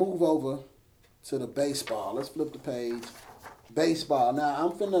 We're going to move over to the baseball. Let's flip the page. Baseball. Now,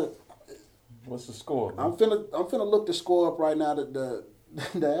 I'm finna... What's the score? Man? I'm finna look the score up right now. The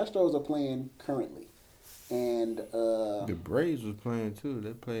Astros are playing currently, and the Braves was playing too. They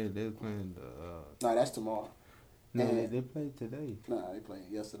were playing the. No, that's tomorrow. No, they played today. No, they played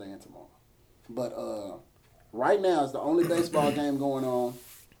yesterday and tomorrow. But right now it's the only baseball game going on.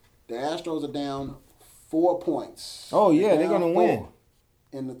 The Astros are down 4 points. Oh yeah, they're gonna win.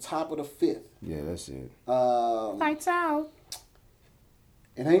 In the top of the 5th. Yeah, that's it. Lights out.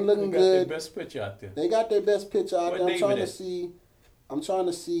 It ain't looking good. They got their best pitcher out there. They got their best pitcher out there. I'm trying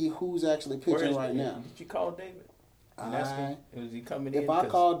to is? see who's actually pitching right now. Did you call David? Is he coming in? If I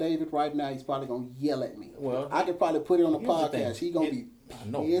call David right now, he's probably gonna yell at me. Well, I could probably put it on the podcast. He's gonna be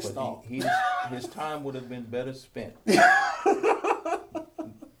pissed off. His time would have been better spent.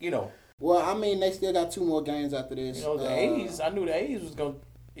 Well, I mean, they still got 2 more games after this. The A's. I knew the A's was gonna.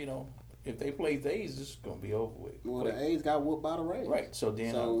 If they played the A's, it's gonna be over with. Well, the A's got whooped by the Rays. Right. So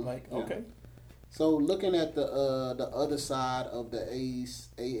then I'm like, okay. So looking at the other side of the A's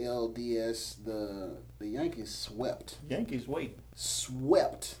ALDS, the Yankees swept. Yankees wait.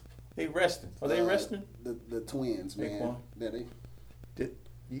 Swept. They resting. Are they resting? The Twins, man. Did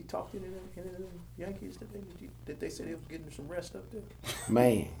you talk to any of the Yankees? Did they say they was getting some rest up there?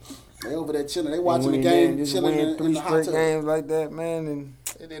 Man, they over there chilling. They watching the game, chilling in 3 the hot straight tub. Games like that, man, and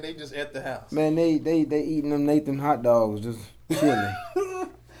then they just at the house. Man, they eating them Nathan hot dogs, just chilling.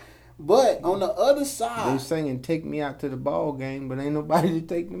 But on the other side, they singing "Take Me Out to the Ball Game," but ain't nobody to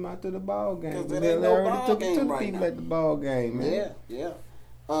take them out to the ball game. They already took people at the ball game, man. Yeah.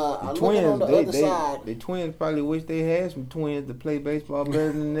 The Twins, on the other side. The Twins probably wish they had some twins to play baseball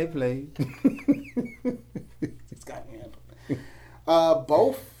better than they played.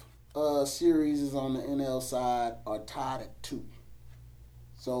 Both series on the NL side are tied at 2.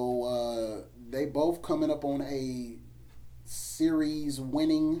 So they both coming up on a series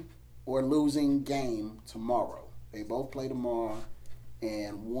winning or losing game tomorrow. They both play tomorrow,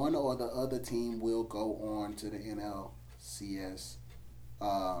 and one or the other team will go on to the NLCS.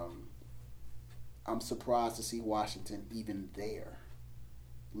 I'm surprised to see Washington even there,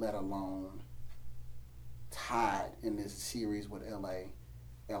 let alone tied in this series with LA.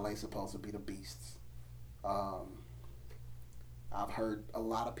 LA's supposed to be the beasts. I've heard a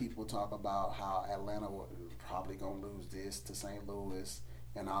lot of people talk about how Atlanta was probably going to lose this to St. Louis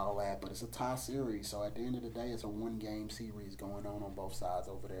and all that, but it's a tie series, so at the end of the day, it's a 1-game series going on both sides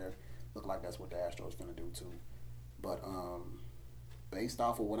over there. Look like that's what the Astros going to do too. But based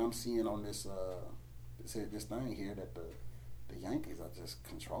off of what I'm seeing on this thing here, that the Yankees are just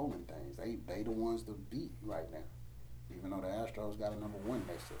controlling things. They the ones to beat right now, even though the Astros got a number 1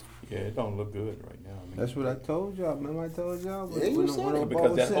 next to them. Yeah, it don't look good right now. That's what I told y'all. Remember I told y'all?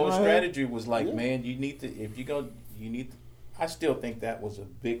 Because that whole strategy was like, man, you need to, I still think that was a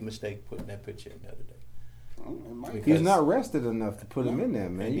big mistake putting that pitcher in the other day. He's not rested enough to put him in there,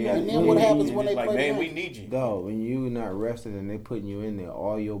 man. And then what happens when they play? Man, we need you. No, when you're not rested and they putting you in there,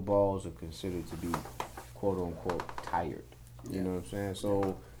 all your balls are considered to be quote unquote tired. You know what I'm saying?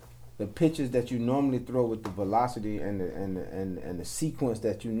 So the pitches that you normally throw with the velocity and the sequence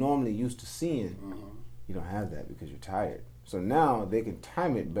that you normally used to seeing, you don't have that because you're tired. So now they can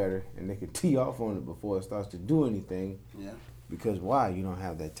time it better and they can tee off on it before it starts to do anything. Yeah. Because why? You don't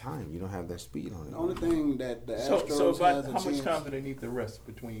have that time. You don't have that speed on it. The only thing that the Astros has how much time do they need to rest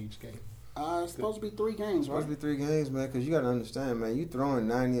between each game? It's supposed to be 3 games, right? Supposed to be 3 games, man, because you got to understand, man, you throwing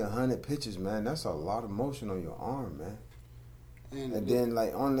 90, 100 pitches, man, that's a lot of motion on your arm, man. And then,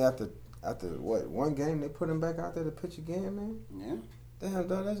 like, only after what, 1 game, they put him back out there to pitch again, man? Yeah. Damn,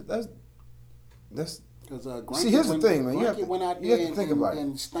 dog, that's because see, here's the thing, man. You have to think about it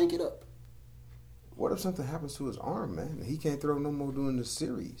and stank it up. What if something happens to his arm, man? He can't throw no more during the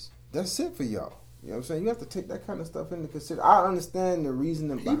series. That's it for y'all. You know what I'm saying? You have to take that kind of stuff into consideration. I understand the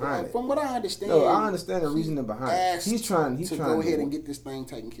reasoning behind it. From what I understand, I understand the reasoning behind it. He's trying to go ahead and get this thing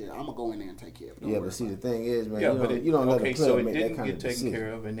taken care of. I'm gonna go in there and take care of it. Yeah, but see, the thing is, man, you don't let the a player make that kind of decision. Okay, so it didn't get taken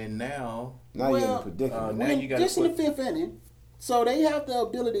care of, and then now you're in a predicament. Now you got just in the 5th inning. So they have the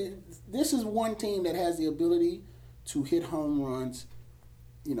ability. This is one team that has the ability to hit home runs,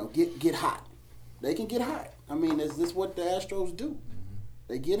 get hot. They can get hot. I mean, is this what the Astros do?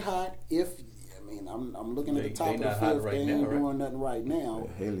 They get hot I'm looking at the top of the fifth. They ain't doing nothing right now.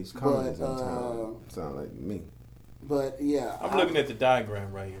 Haley's Commons in town. Sound like me. But yeah, I'm looking at the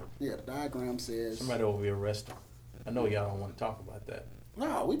diagram right here. Yeah, the diagram says somebody over here resting. I know y'all don't want to talk about that.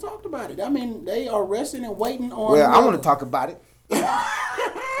 No, we talked about it. I mean, they are resting and waiting on. Well, I want to talk about it.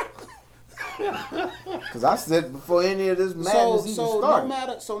 Because I said before any of this madness even started.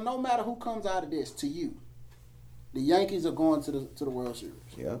 No matter who comes out of this, to you, the Yankees are going to the World Series.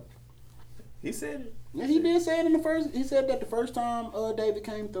 Yep. He said it. Yeah, he did say it in the first. He said that the first time David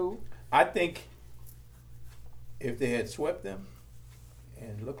came through. I think if they had swept them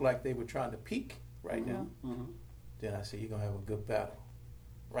and looked like they were trying to peak right now, then I said you're gonna have a good battle.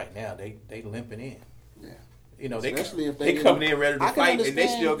 Right now, they limping in. Yeah. Especially if they coming in ready to fight, and they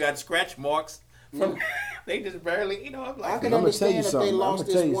still got scratch marks from. They just barely, I'm like. I can understand if they lost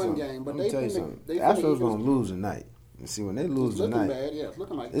this one game, but they the Astros gonna lose tonight. And see, when they lose tonight, it's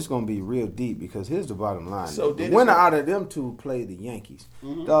looking like it's going to be real deep because here's the bottom line. So the winner out of them two play the Yankees.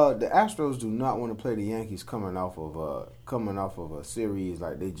 The Astros do not want to play the Yankees coming off of a series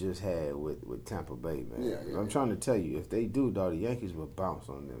like they just had with Tampa Bay, man. I'm trying to tell you, if they do, dog, the Yankees will bounce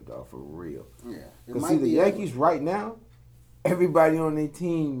on them, dog, for real. Yeah. Because see, the Yankees right now, everybody on their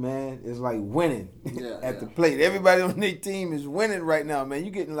team, man, is like winning at the plate. Everybody on their team is winning right now, man.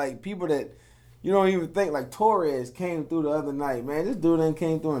 You getting like people that you don't even think, like Torres came through the other night, man. This dude ain't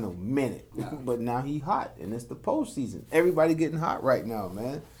came through in a minute. But now he hot, and it's the postseason. Everybody getting hot right now,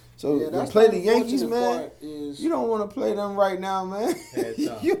 man. So to play the Yankees, man, you don't want to play them right now, man.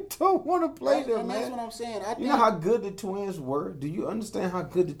 You don't want to play them, man. That's what I'm saying. You know how good the Twins were? Do you understand how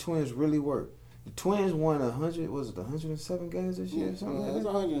good the Twins really were? The Twins won 107 games this year or something? Yeah, it's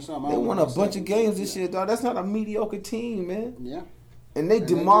 100 and something. They won a bunch of games this year, dog. That's not a mediocre team, man. Yeah. And they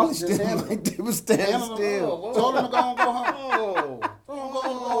demolished them like they were standing still. Told them to go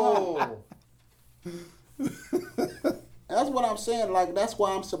home. That's what I'm saying. Like, that's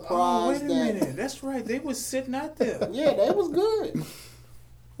why I'm surprised. Wait a minute. That's right. They was sitting out there. Yeah, they was good. You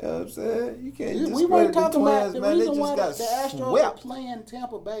know what I'm saying? You can't just we weren't talking about the man. reason why the Astros are playing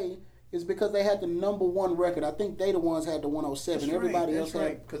Tampa Bay is because they had the number one record. I think they the ones had the 107. That's Everybody right. else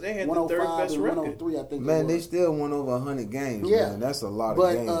had because they had the third best record. 103, I think. Man, they still won over 100 games. Yeah, man. That's a lot of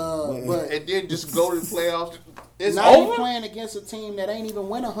games. But and then just go to the playoffs. It's now over? You're playing against a team that ain't even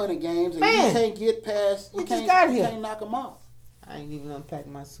win 100 games, and you can't get past. You can't knock them off. I ain't even unpacked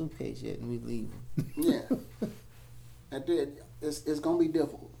my suitcase yet, and we leaving. Yeah, it's gonna be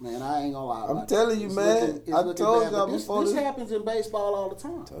difficult, man. I ain't gonna lie. I'm telling you, man. I told y'all before this happens in baseball all the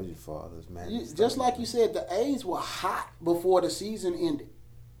time. I told you, fathers, man. Just like you said, the A's were hot before the season ended.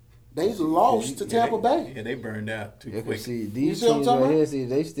 They lost to Tampa Bay. Yeah, they burned out too quick. See, these teams right here, see,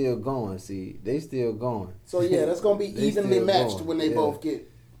 they still going. So yeah, that's gonna be evenly matched when they both get.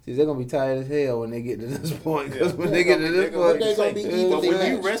 See, they're gonna be tired as hell when they get to this point. Because when they get to this point, they're gonna be evenly matched.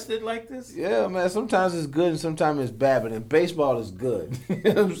 When you rested like this, yeah, man. Sometimes it's good and sometimes it's bad. But in baseball, it's good. You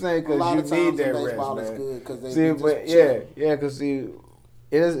know what I'm saying? Because you need that rest, baseball man. Is good because they see, but because see,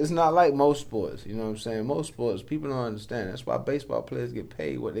 it's not like most sports. You know what I'm saying? Most sports, people don't understand. That's why baseball players get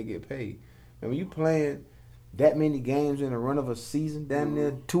paid what they get paid. And when you playing that many games in a run of a season, damn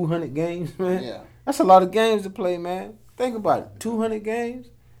near 200 games, man. That's a lot of games to play, man. Think about it, 200 games.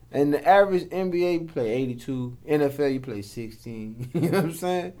 And the average NBA, you play 82. NFL, you play 16. You know what I'm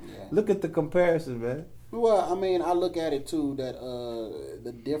saying? Yeah. Look at the comparison, man. Well, I mean, I look at it, too, that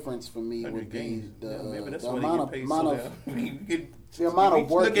the difference for me would be the amount of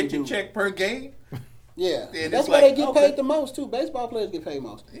work look at your check per game. Yeah, that's why they get paid the most, too. Baseball players get paid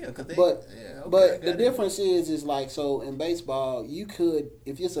most. Yeah, because but the difference is like, so in baseball, you could,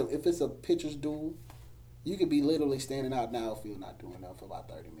 if it's a pitcher's duel, you could be literally standing out in the outfield not doing nothing for about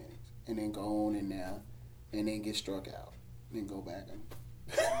 30 minutes and then go on in there and then get struck out and then go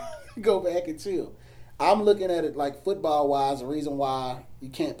back and chill. I'm looking at it like football-wise, the reason why you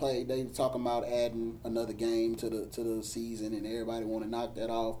can't play, they talking about adding another game to the season and everybody want to knock that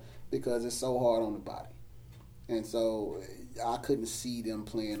off because it's so hard on the body. And so I couldn't see them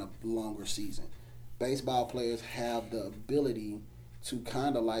playing a longer season. Baseball players have the ability to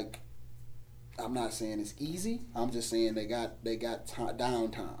kind of like, I'm not saying it's easy. I'm just saying they got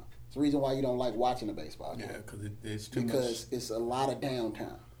downtime. It's the reason why you don't like watching a baseball game. Yeah, because it's too much. Because it's a lot of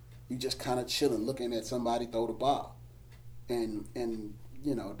downtime. You just kind of chilling, looking at somebody throw the ball, and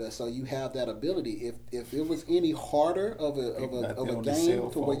you know, so you have that ability. If it was any harder of a game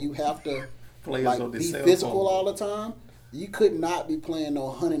to where you have to like be physical all the time, you could not be playing no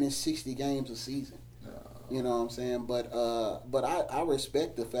 160 games a season. You know what I'm saying? But I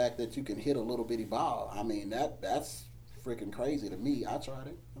respect the fact that you can hit a little bitty ball. I mean, that's freaking crazy to me. I tried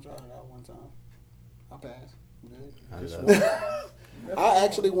it out one time. I passed. Good. I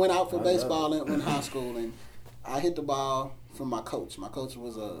actually went out for baseball in high school, and I hit the ball from my coach. My coach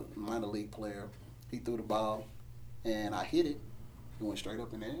was a minor league player. He threw the ball, and I hit it. It went straight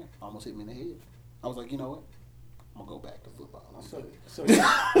up in the air. Almost hit me in the head. I was like, you know what? I'm going to go back to football. I'm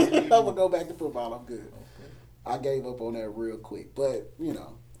going to go back to football. I'm good. Okay. I gave up on that real quick. But, you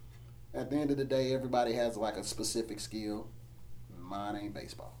know, at the end of the day, everybody has like a specific skill. Mine ain't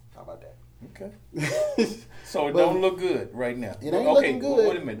baseball. How about that? Okay. So it don't look good right now. It ain't looking good.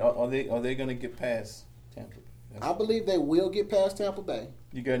 Wait a minute. Are they going to get past Tampa Bay? I believe they will get past Tampa Bay.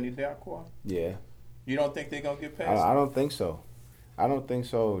 You got any doubt, Quan? Yeah. You don't think they're going to get past? I don't think so. I don't think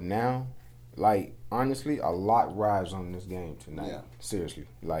so now. Like, honestly, a lot rides on this game tonight. Yeah. Seriously.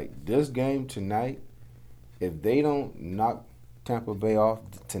 Like, this game tonight, if they don't knock Tampa Bay off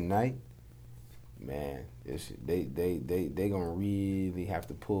tonight, man, they gonna really have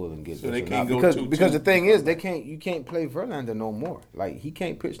to pull and get so this they can't one out. Because the thing is, you can't play Verlander no more. Like, he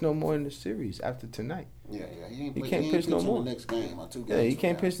can't pitch no more in the series after tonight. Yeah. He can't pitch no more. The next game or 2 games. Yeah, he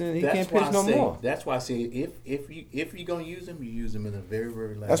can't pitch. He can't pitch no more. That's why I say if you're gonna use him, you use him in a very,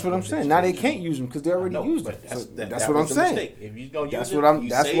 very last. That's what I'm saying. Now they can't use him because they already used him. That's what I'm saying. Mistake. If you're gonna that's use what him,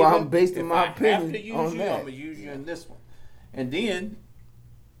 that's why I'm basing my opinion on that. I'm gonna use you in this one, and then.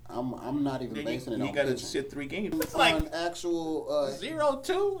 I'm not even basing it on. You got to sit 3 games. It's like on actual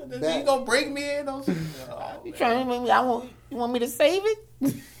 0-2. And then you gonna break me in? You trying to make me? You want me to save it?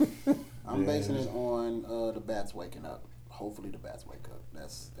 I'm basing it on the bats waking up. Hopefully the bats wake up.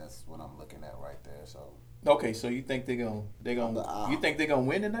 That's what I'm looking at right there. So okay, so you think they're gonna you think they're gonna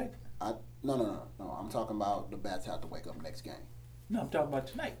win tonight? No. I'm talking about the bats have to wake up next game. No, I'm talking about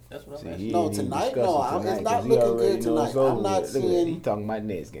tonight. That's what I'm asking. No, tonight. No, it's not looking good tonight. I'm not seeing. He talking about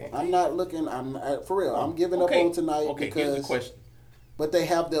next game. I'm not looking. I'm for real. I'm giving up on tonight because. Here's the question. But they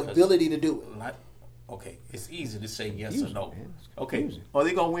have the ability to do it. Okay, it's easy to say yes or no. Okay, are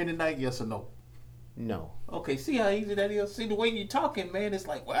they gonna win tonight? Yes or no? No. Okay, see how easy that is. See the way you're talking, man. It's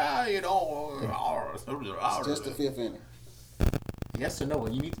like, well, you know, it's just the 5th inning. Yes or no?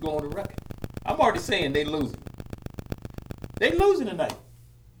 You need to go on the record. I'm already saying they losing. They losing tonight.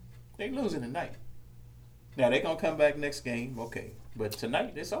 Now they're gonna come back next game, okay. But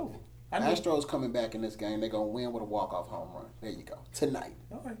tonight it's over. Astros coming back in this game. They're gonna win with a walk-off home run. There you go. Tonight.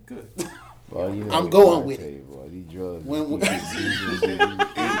 All right, good. Well, you know, I'm going with it. Boy, these drugs.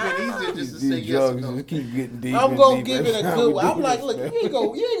 These drugs just keep getting deep. I'm gonna give it a good one. I'm like, look, you ain't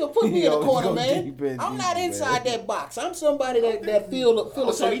gonna put me in the corner, man. I'm not inside that box. I'm somebody that feel a certain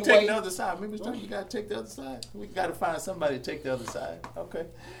way. So you take the other side. Remember, you gotta take the other side. We gotta find somebody to take the other side. Okay.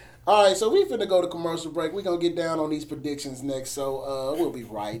 All right, so we finna go to commercial break. We're gonna get down on these predictions next. So we'll be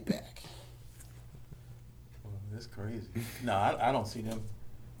right back. That's crazy. No, I don't see them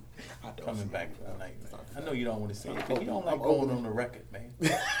coming back tonight, man. I know you don't want to say it because you don't like going on the record, man.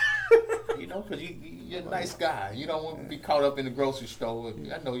 You know, because you're a nice guy. You don't want to be caught up in the grocery store.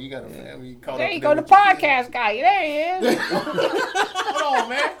 I know you got a family. There you go, the podcast guy. There he is. Hold on,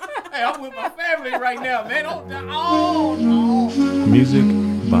 man. Hey, I'm with my family right now, man. Oh, no. Music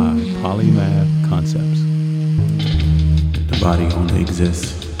by Polymath Concepts. The body only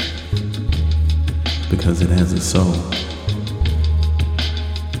exists because it has a soul.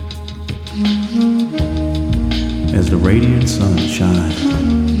 As the radiant sun shines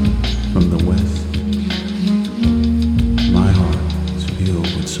from the west, my heart is filled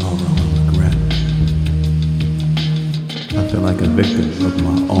with sorrow and regret. I feel like a victim of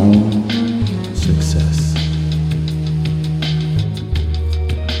my own success.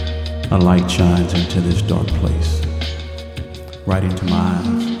 A light shines into this dark place, right into my eyes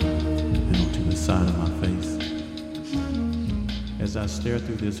and onto the side of my face. As I stare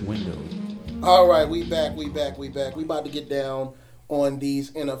through this window. All right, we back. We about to get down on these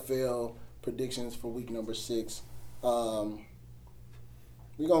NFL predictions for week number 6. We're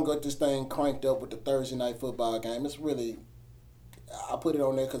going to get this thing cranked up with the Thursday night football game. It's really, I put it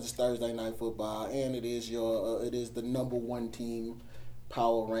on there because it's Thursday night football, and it is the number 1 team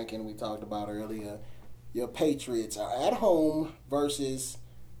power ranking we talked about earlier. Your Patriots are at home versus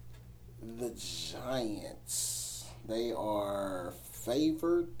the Giants. They are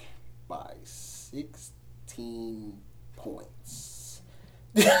favored by 16 points.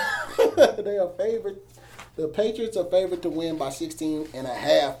 They are favored. The Patriots are favored to win by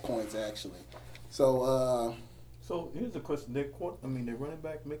 16.5 points, actually. So here's the question: their running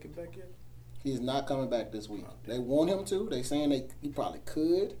back make it back yet? He's not coming back this week. They want him to. They saying he probably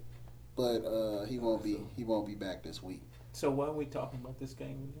could, but he won't be back this week. So why are we talking about this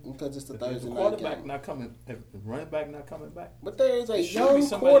game? Because it's the Thursday night quarterback game. not coming, running back not coming back. But there is a young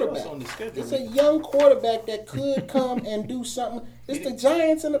quarterback. It's a young quarterback that could come and do something. It's the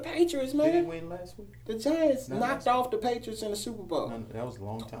Giants and the Patriots, man. Did they win last week? The Giants knocked off the Patriots in the Super Bowl. No, that was a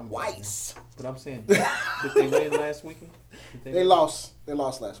long time ago. Twice. But I'm saying, did they win last weekend? They lost. They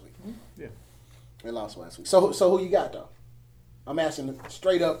lost last week. Yeah. They lost last week. So who you got though? I'm asking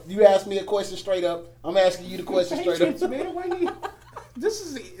straight up. You asked me a question straight up. I'm asking you the question straight up. Man, why you? This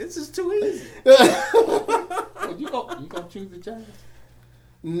is too easy. You gonna choose the Giants?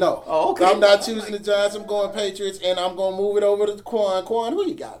 No. Oh, okay. I'm not choosing the Giants. I'm going Patriots, and I'm gonna move it over to Quan. Quan, who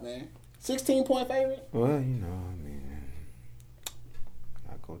you got, man? 16-point favorite? Well, I mean,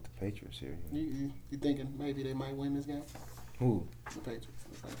 I go with the Patriots here. You thinking maybe they might win this game? Who? The Patriots.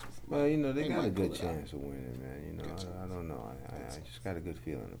 Well, they got a good chance of winning, man. I don't know. I just got a good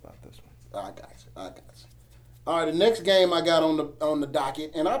feeling about this one. I got you. All right, the next game I got on the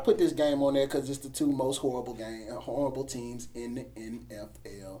docket, and I put this game on there because it's the two most horrible teams in the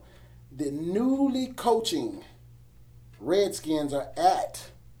NFL. The newly coaching Redskins are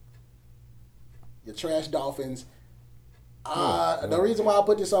at your trash Dolphins. The reason why I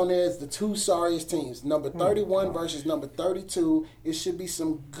put this on there is the two sorriest teams. Number 31 versus number 32. It should be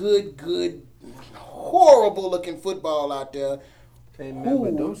some good, horrible-looking football out there. Hey, man,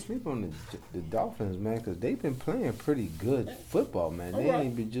 but don't sleep on the Dolphins, man, because they've been playing pretty good football, man. They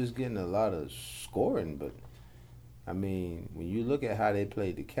ain't been just getting a lot of scoring, but, I mean, when you look at how they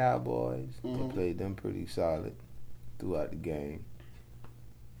played the Cowboys, they played them pretty solid throughout the game.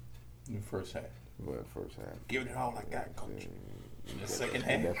 In the first half. Well, first half. Giving it all I got, coach. The second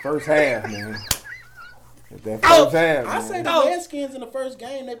half. That first half, man. That first half, I say the Redskins in the first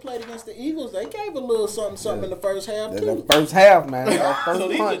game they played against the Eagles, they gave a little something in the first half, too. The first half, man. That first so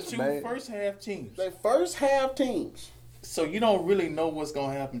these punch, are two man. first half teams. They first half teams. So you don't really know what's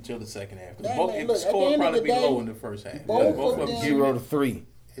going to happen until the second half. The score probably be low in the first half. Both of them 0-3.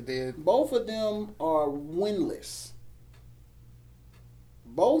 Both of them are winless.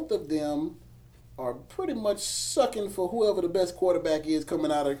 Both of them are pretty much sucking for whoever the best quarterback is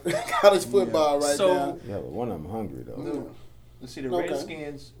coming out of college football now. Yeah, but one of them hungry, though. See, the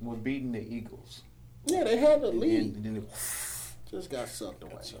Redskins were beating the Eagles. Yeah, they had the lead. And then it just got sucked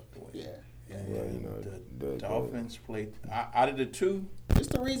away. Yeah. The Dolphins played out of the two. It's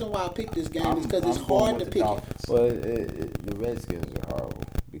the reason why I picked this game is because it's hard to pick. Well, the Redskins are horrible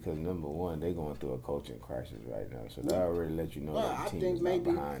because number one, they're going through a coaching crisis right now, so they already let you know that the team is not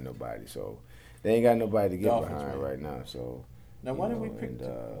behind nobody. So they ain't got nobody to get behind right now. So now, why do we pick?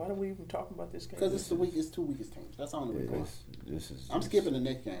 Why do we even talk about this game? Because it's the two weakest teams. That's the only reason. I'm skipping the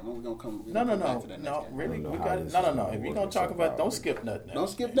next game. We're gonna come. No. Really, we got it. No. If you're gonna talk about, don't skip nothing. Don't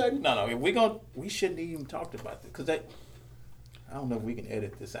skip nothing. No. If we shouldn't even talked about this because I don't know if we can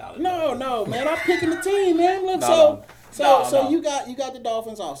edit this out. No, man. I'm picking the team, man. Look, so you got the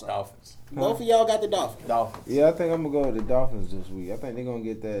Dolphins also. Dolphins. Both of y'all got the Dolphins. Yeah, I think I'm gonna go with the Dolphins this week. I think they're gonna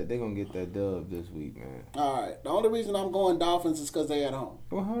get that. They're gonna get that dub this week, man. All right. The only reason I'm going Dolphins is because they're at home.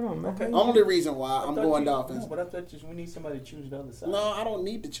 Well, hold on, man. Okay. Only reason why I'm going Dolphins. No, but I thought we need somebody to choose the other side. No, I don't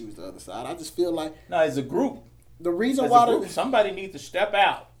need to choose the other side. I just feel like as a group. The reason why somebody needs to step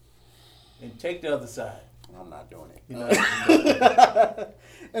out and take the other side. I'm not doing it.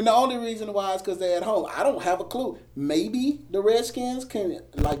 And the only reason why is because they're at home. I don't have a clue. Maybe the Redskins can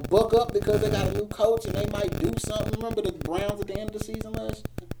buck up because they got a new coach and they might do something. Remember the Browns at the end of the season last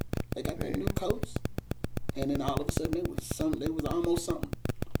year? They got their new coach, and then all of a sudden it was almost something.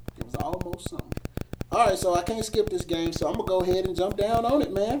 It was almost something. All right, so I can't skip this game, so I'm gonna go ahead and jump down on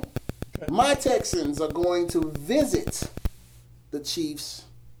it, man. My Texans are going to visit the Chiefs.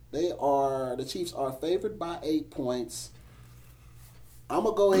 The Chiefs are favored by 8 points. I'm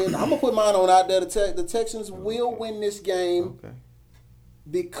going to go ahead. I'm going to put mine on out there. The Texans will win this game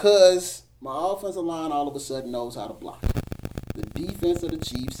because my offensive line all of a sudden knows how to block. The defense of the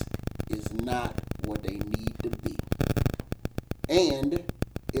Chiefs is not what they need to be. And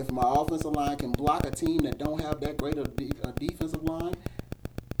if my offensive line can block a team that don't have that great a defensive line,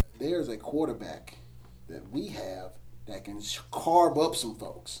 there's a quarterback that we have that can carve up some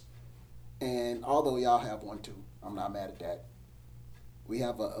folks. And although y'all have one too, I'm not mad at that. We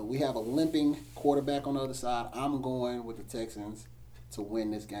have a limping quarterback on the other side. I'm going with the Texans to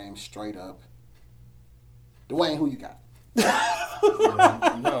win this game straight up. Dwayne, who you got?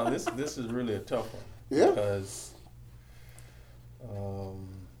 No, this is really a tough one. Yeah. Because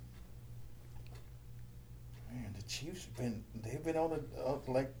the Chiefs they've been on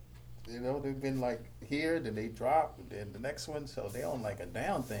You know, they've been like here, then they drop, then the next one, so they on like a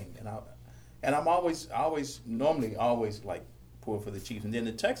down thing. And I'm always normally like pull for the Chiefs. And then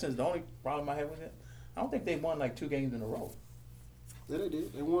the Texans, the only problem I have with it, I don't think they won like 2 games in a row. Yeah, they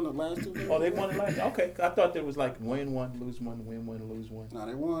did. They won the last 2 games. Oh, they won the last. Okay, I thought there was like win one, lose one, win one, lose one. No,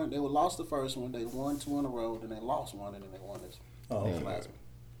 they won. They lost the first one. They won 2 in a row. Then they lost one, and then they won this. Oh, okay. Last one.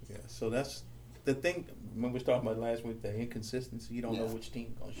 Yeah. So that's the thing. When we was talking about last week, the inconsistency. You don't know which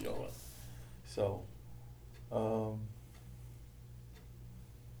team gonna show up. So,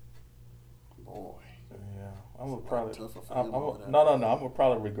 boy. Yeah, I'm gonna probably. I'm gonna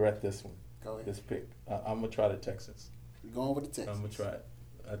probably regret this one. Go ahead. This pick. I'm gonna try the Texans. You're going with the Texans. I'm gonna try it.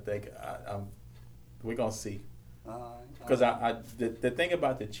 I think we're gonna see. All right. Because the thing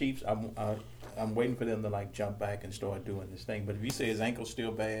about the Chiefs, I'm waiting for them to like jump back and start doing this thing. But if you say his ankle's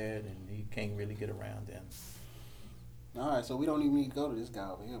still bad and he can't really get around, then. All right, so we don't even need to go to this guy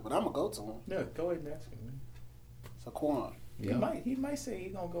over here, but I'm gonna go to him. Yeah, go ahead and ask him, man. Saquon. Yeah. He might say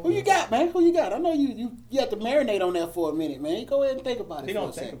he's gonna go. Who you got, man? Who you got? I know you have to marinate on that for a minute, man. Go ahead and think about it. He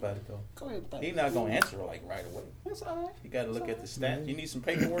don't think about it though. Go ahead and think. He's not gonna answer like right away. That's all right. You got to look at the stats. You need some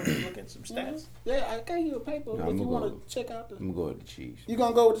paperwork to look at some stats. Yeah, I gave you a paper if you want to check out the. I'm gonna go with the Chiefs. You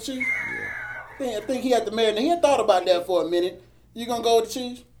gonna go with the Chiefs? Yeah. I think he had to marinate. He had thought about that for a minute. You gonna go with the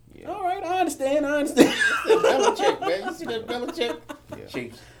Chiefs? Yeah. All right, I understand. Belichick, man. You see that Belichick? Yeah.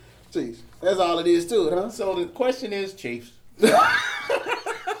 Chiefs. That's all it is to it, huh? So the question is Chiefs.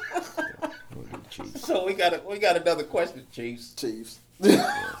 So we got another question, Chiefs.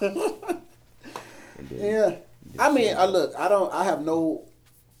 Yeah. I mean, I have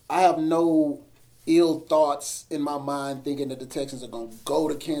no ill thoughts in my mind thinking that the Texans are gonna go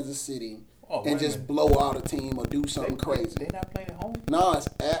to Kansas City and just blow out a team or do something crazy. They not playing at home? No, it's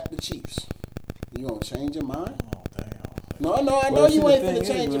at the Chiefs. You gonna change your mind? Oh damn. No, I know you ain't finna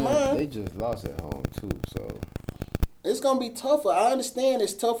change your mind. They just lost at home too, so it's gonna be tougher. I understand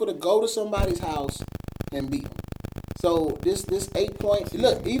it's tougher to go to somebody's house and beat them. So this 8 points.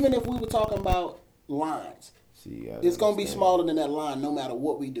 Look, even if we were talking about lines, it's gonna be smaller than that line no matter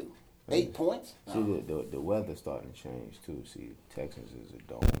what we do. 8 points. See, the weather's starting to change too. See, Texans is a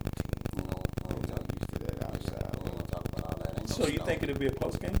dome team. I'm not used to that outside. We don't talk about all that. So you think it'll be a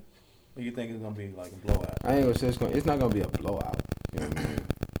close game, or you think it's gonna be like a blowout? I ain't gonna say it's not gonna be a blowout. You know what I mean?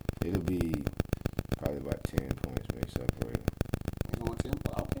 It'll be probably about 10 points, maybe separated. You going 10?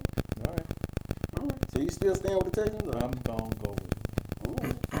 Okay. All right. So you still stand with the Texans? I'm gonna go with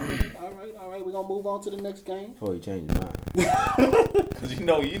it. All right. We're gonna move on to the next game. Before you change your mind. Cause you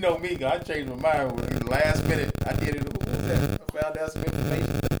know me. I changed my mind with the last minute. I did it. Who was that? I found out some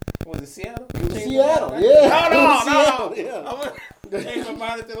information. Was it Seattle? It was Seattle. Yeah. No. Yeah. I changed my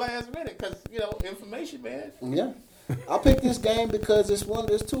mind at the last minute because information, man. Yeah. I picked this game because it's 2 of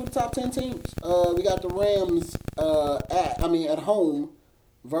the top 10 teams. We got the Rams at home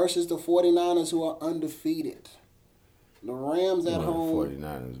versus the 49ers who are undefeated. The Rams at home.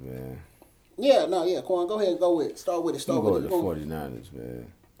 49ers, man. Yeah, Quan, go ahead and go with it. Start with it. Go with the 49ers,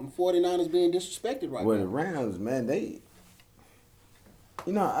 man. The 49ers being disrespected right now. Well, the Rams, man,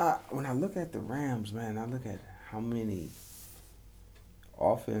 when I look at the Rams, man, I look at how many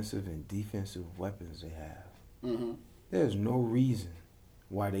offensive and defensive weapons they have. Mm-hmm. There's no reason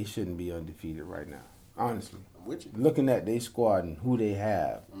why they shouldn't be undefeated right now. Honestly, with you. Looking at their squad and who they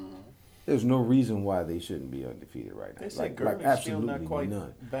have, there's no reason why they shouldn't be undefeated right now. They say like absolutely not quite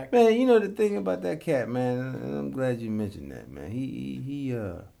none. Back. Man, the thing about that cat, man, and I'm glad you mentioned that, man. He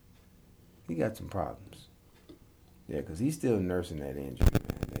got some problems. Yeah, because he's still nursing that injury,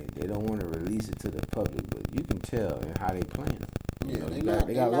 man. They don't want to release it to the public, but you can tell in how they playing him.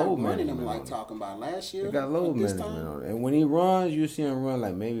 They got load management like talking about last year. They got load management on it. And when he runs, you see him run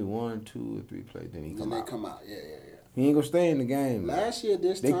like maybe 1, 2, or 3 plays. Then he come out. Yeah. He ain't gonna stay in the game. Last year,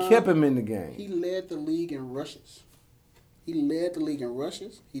 time they kept him in the game. He led the league in rushes. He led the league in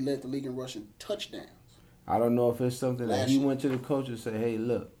rushing touchdowns. I don't know if it's something that he went to the coach and said, "Hey,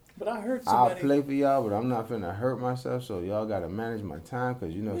 look, But I heard somebody. I'll play for y'all, but I'm not finna hurt myself, so y'all got to manage my time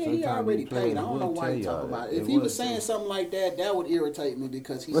because, sometimes he already played. I don't know why he talking about it. If he was saying something like that, that would irritate me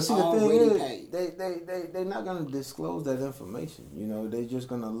because he's already paid. They're not going to disclose that information. They're just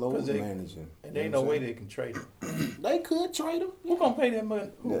going to load manage him. And there ain't no way they can trade him. They could trade him. Who going to pay that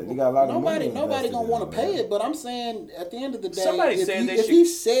money? They got a lot of money. Nobody going to want to pay it, but I'm saying at the end of the day, if he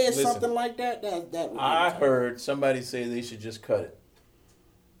said something like that would I heard somebody say they should just cut it.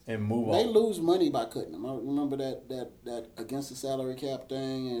 And move on. They lose money by cutting them. I remember that against the salary cap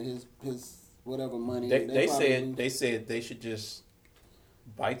thing and his whatever money. They said they should just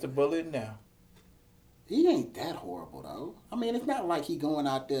bite the bullet now. He ain't that horrible though. I mean, it's not like he going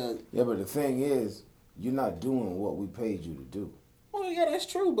out there. Yeah, but the thing is, you're not doing what we paid you to do. Well, yeah, that's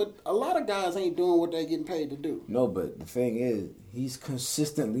true, but a lot of guys ain't doing what they're getting paid to do. No, but the thing is, he's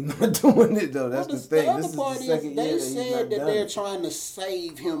consistently not doing it, though. That's the thing. The other part is they said that they're trying to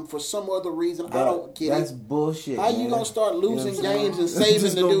save him for some other reason. I don't get it. That's bullshit, How you going to start losing games and saving the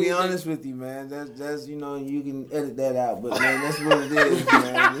dude? I'm just going to be honest with you, man. That's you know, you can edit that out, but, man, that's what it is,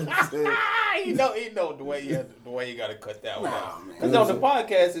 man. He know the way you got to cut that one out. Because on the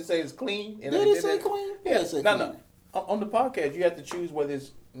podcast, it says clean. Did it say clean? Yeah, it say clean. No. On the podcast, you have to choose whether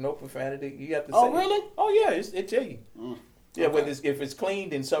it's no profanity. You have to say. Oh, really? Oh, yeah. It tell you. Yeah, okay. If it's clean,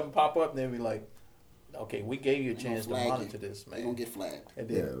 then something pop up, and they'll be like, okay, we gave you a chance to monitor this, man. They're going to get flagged. And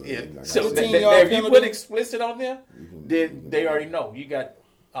then, so if you put explicit on there, then they already know. You got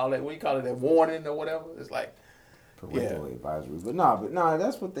all that, what do you call it, that warning or whatever? It's like, parental advisory. But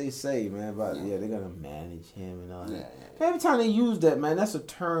that's what they say, man. About they're gonna manage him and all that. Yeah. Every time they use that, man, that's a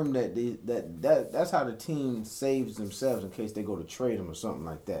term that's how the team saves themselves in case they go to trade him or something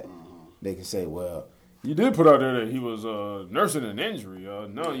like that. They can say, well, you did put out there that he was nursing an injury.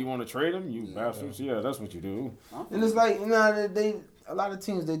 No, you want to trade him, you bastards? Yeah, that's what you do. And it's like, a lot of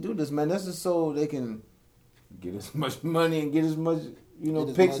teams they do this, man. That's just so they can get as much money and get as much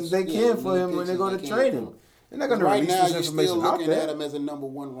picks as they can for him when they go to trade him. They're not going to release this information out there. Right now, you're still looking at him as a number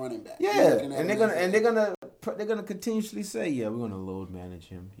one running back. Yeah, and they're gonna continuously say, we're gonna load manage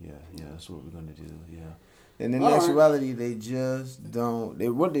him. Yeah, that's what we're gonna do. Yeah, and in actuality, they just don't.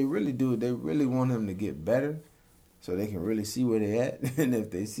 What they really do, they really want him to get better, so they can really see where they at. And if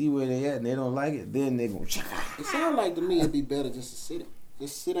they see where they at and they don't like it, then they gonna check out. It sounds like to me it'd be better just to sit him.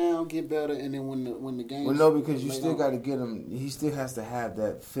 Just sit down, get better, and then when the game. Well, no, because you still got to get him. He still has to have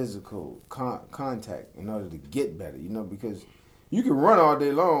that physical contact in order to get better. Because you can run all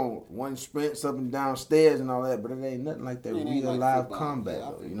day long, one sprints up and down stairs and all that, but it ain't nothing like that real live combat,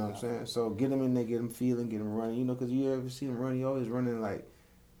 though. You know what I'm saying? So get him in there, get him feeling, get him running. Because you ever see him run, he always running like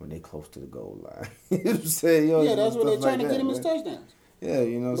when they close to the goal line. You know what I'm saying? That's what they're trying to get him his touchdowns. Yeah,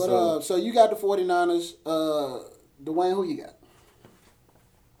 But so you got the 49ers. Dwayne, who you got?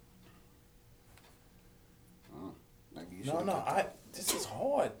 No. This is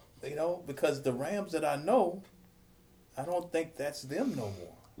hard, because the Rams that I know, I don't think that's them no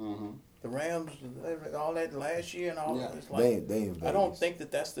more. Mm-hmm. The Rams, all that last year and all that. It's like, they I don't think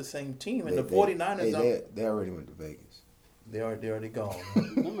that's the same team. And the 49ers, they already went to Vegas. They already gone.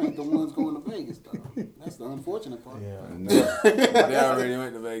 Them ain't the ones going to Vegas though. That's the unfortunate part. Yeah, no, they already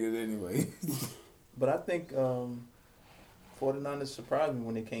went to Vegas anyway. But I think 49ers surprised me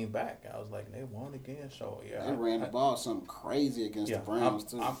when they came back. I was like, they won again. So they ran the ball something crazy against the Browns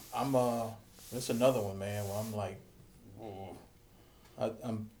too. It's another one, man. Where I'm like,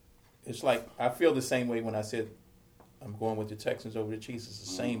 it's like I feel the same way when I said I'm going with the Texans over the Chiefs. It's the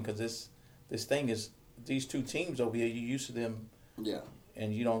same because this thing is these two teams over here. You used to them,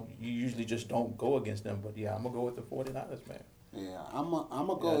 and you usually just don't go against them. But I'm gonna go with the 49ers, man. Yeah, I'm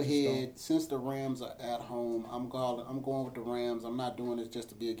gonna go ahead. Since the Rams are at home, I'm going with the Rams. I'm not doing this just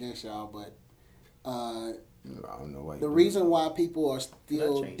to be against y'all, but I don't know why. The reason why people are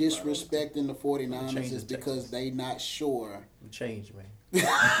still disrespecting the 49ers is because they not sure. Change, man.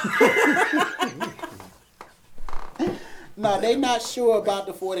 No, they not sure about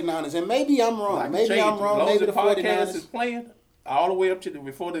the 49ers, and maybe I'm wrong. Maybe the 49ers is playing all the way up to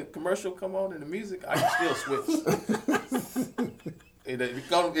before the commercial come on and the music. I can still switch.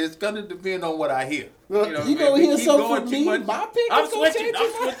 It's gonna depend on what I hear. You gonna hear something from me? My pick. I'm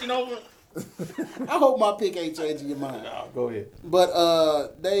switching over. I hope my pick ain't changing your mind. No, go ahead. But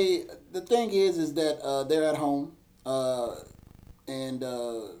the thing is that they're at home, and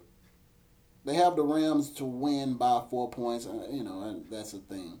they have the Rams to win by 4 points. And that's a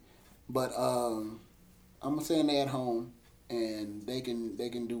thing. But I'm saying they're at home, and they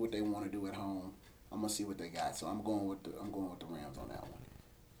can do what they want to do at home. I'm gonna see what they got. So I'm going with the Rams on that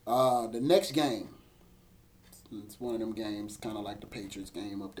one. The next game. It's one of them games, kind of like the Patriots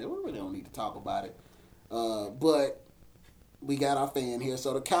game up there. We really don't need to talk about it. But we got our fan here.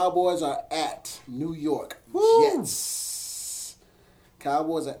 So the Cowboys are at New York Jets.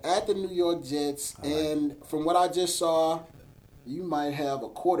 Cowboys are at the New York Jets. And from what I just saw, you might have a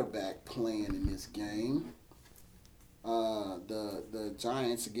quarterback playing in this game. The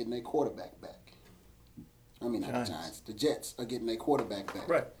Giants are getting their quarterback back. I mean, not the Giants. The Jets are getting their quarterback back.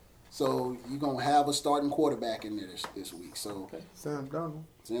 Right. So you're going to have a starting quarterback in there this week. So Sam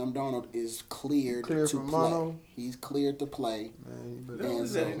Darnold is cleared to play. Mono. He's cleared to play. What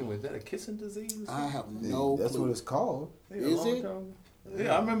is that anyway? Is that a kissing disease? I have no clue. That's what it's called. Is it?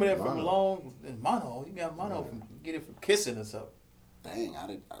 Yeah, I remember that from Mono. You got Mono from get it from kissing or something. Dang, I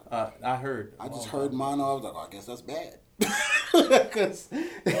didn't. I heard. I just heard Mono. I was like, I guess that's bad.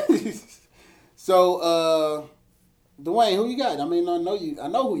 So, Dwayne, who you got? I mean, I know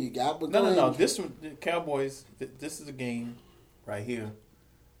who you got, but no. This one, the Cowboys. This is a game right here.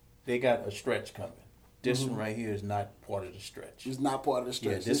 They got a stretch coming. This one right here is not part of the stretch. It's not part of the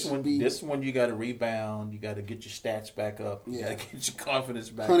stretch. Yeah, this one you got to rebound. You got to get your stats back up. You got to get your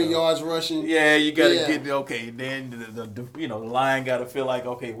confidence back 100 yards rushing. Yeah, you got to get, okay, then the line got to feel like,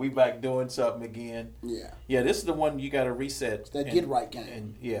 okay, we back doing something again. Yeah. Yeah, this is the one you got to reset. It's that get-right game.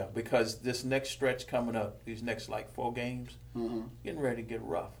 And yeah, because this next stretch coming up, these next, 4 games, getting ready to get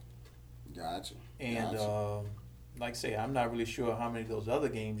rough. Gotcha. And, like I say, I'm not really sure how many of those other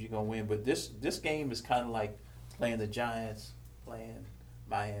games you're going to win, but this game is kind of like playing the Giants, playing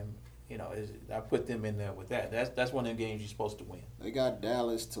Miami. I put them in there with that. That's one of the games you're supposed to win. They got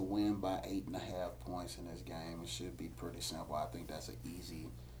Dallas to win by 8.5 points in this game. It should be pretty simple. I think that's an easy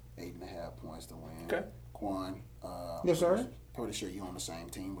 8.5 points to win. Okay. Quan, yes, sir. Pretty sure you're on the same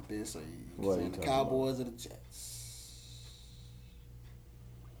team with this. So you saying the Cowboys or the Jets?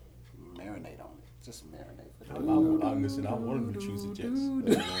 Marinate on it. Just marinate. I wanted to choose the Jets.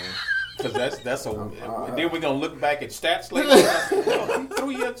 Because that's a. Then we're gonna look back at stats later. He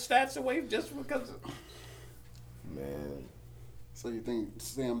threw your stats away just because. Man. So you think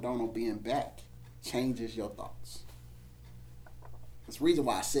Sam Darnold being back changes your thoughts? That's the reason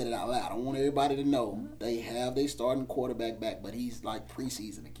why I said it out loud. I want everybody to know they have their starting quarterback back, but he's like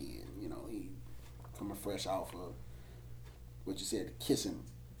preseason again. He coming fresh off of what you said, kissing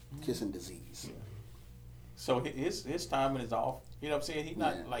disease. Yeah. So his timing is off. You know what I'm saying? He's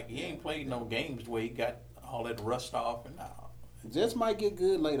not he ain't played no games where he got all that rust off and now. Jets might get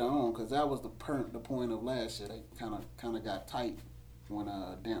good later on because that was the point of last year. They kind of got tight when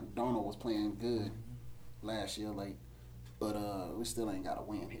Darnold was playing good last year late. But we still ain't got a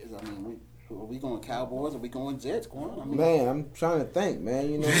win here. I mean, are we going Cowboys or are we going Jets? Man, I'm trying to think,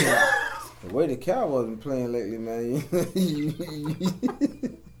 man. The way the Cowboys been playing lately, man.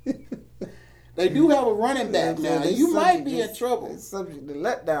 They do have a running back now. You might be in trouble. It's subject to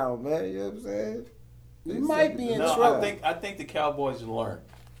letdown, man. You know what I'm saying? You might be in trouble. I think the Cowboys learn.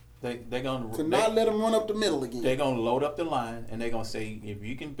 They're gonna not let them run up the middle again. They're gonna load up the line and they're gonna say, if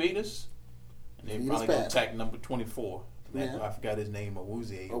you can beat us, and they're probably gonna attack number 24. I forgot his name,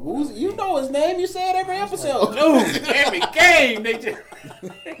 Awuzie. You know his name. You say it every episode. Dude, every game they just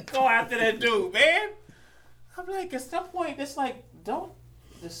go after that dude, man. I'm like, at some point, it's like,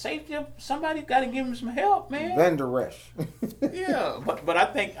 the safety of somebody got to give him some help, man. Van Der Esch. Yeah, but I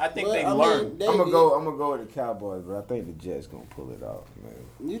think they learned. I'm gonna go with the Cowboys, but I think the Jets gonna pull it off, man.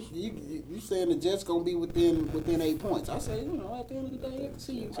 You saying the Jets gonna be within 8 points? I say, at the end of the day,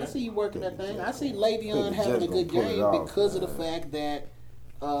 I see you working that thing. I see Le'Veon having a good game because of the fact that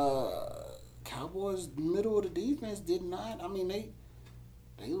Cowboys middle of the defense did not. I mean they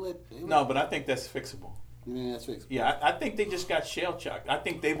let. No, but I think that's fixable. You mean that's fixable? Yeah, I think they just got shell shocked. I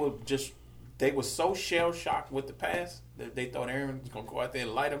think they were so shell shocked with the pass that they thought Aaron was gonna go out there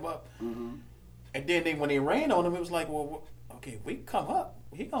and light them up. Mm-hmm. And then when they ran on him, it was like, well, okay, we come up,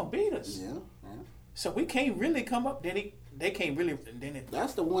 he gonna beat us. Yeah. So we can't really come up. Then they can't really.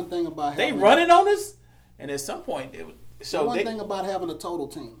 That's the one thing about they running on us, and at some point, thing about having a total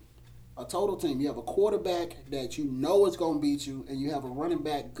team. A total team. You have a quarterback that you know is going to beat you, and you have a running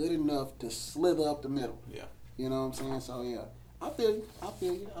back good enough to slither up the middle. Yeah. You know what I'm saying? So, yeah. I feel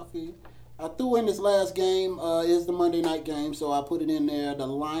you. I threw in this last game is the Monday night game, so I put it in there. The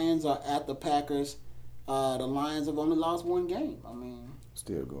Lions are at the Packers. The Lions have only lost one game. I mean,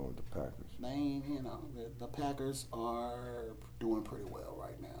 still going with the Packers. They ain't, the Packers are doing pretty well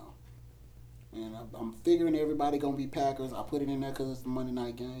right now. And I'm figuring everybody gonna be Packers. I put it in there because it's the Monday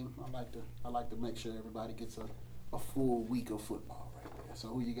night game. I like to make sure everybody gets a full week of football right there. So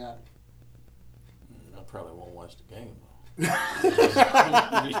who you got? I probably won't watch the game.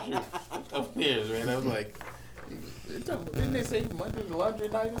 Upstairs, man. I was like, didn't they say Monday laundry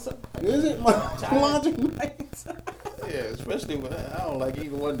night or something? Is it laundry night? Yeah, especially when I don't like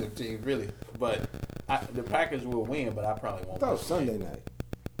either one of the teams really. But the Packers will win, but I probably won't. I thought it was Sunday night.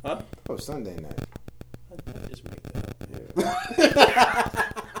 Huh? Oh, Sunday night. I just make that up.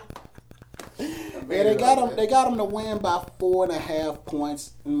 Yeah, they got them to win by 4.5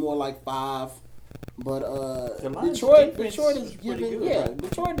 points, and more like 5. But Detroit is giving.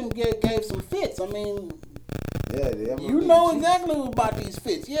 Detroit gave some fits. I mean, you know exactly about these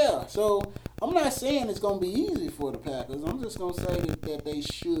fits. Yeah, so I'm not saying it's gonna be easy for the Packers. I'm just gonna say that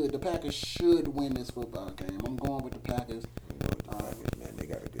the Packers should win this football game. I'm going with the Packers.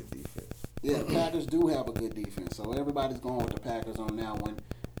 Yeah, the Packers do have a good defense, so everybody's going with the Packers on that one.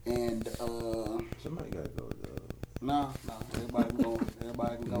 And somebody got to go with No, everybody can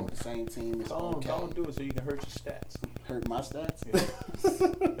go with the same team. It's okay. Don't do it so you can hurt your stats. Hurt my stats? Yeah.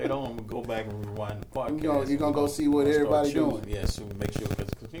 They don't go back and rewind the podcast. You're going to go see what everybody's doing. Yeah, so make sure, because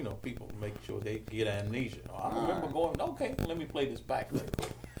people make sure they get amnesia. I remember going, okay, let me play this back real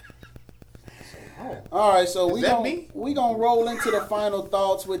quick. All right, so we gonna roll into the final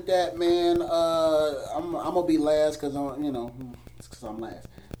thoughts with that, man. I'm gonna be last because I'm last.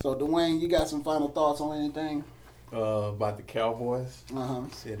 So Dwayne, you got some final thoughts on anything? About the Cowboys. I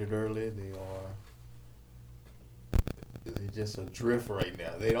said it earlier. They're just adrift right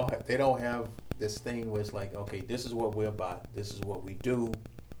now. They don't have this thing where it's like, okay, this is what we're about. This is what we do.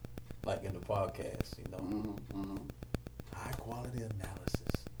 Like in the podcast, high quality analysis.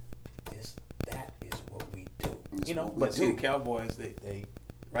 That is what we do. But see, the Cowboys, they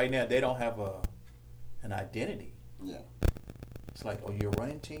right now they don't have an identity. Yeah. It's like, oh, you're a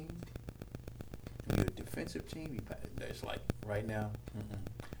running team. You're a defensive team. It's like right now.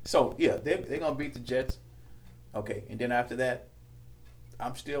 So yeah, they're gonna beat the Jets. Okay, and then after that,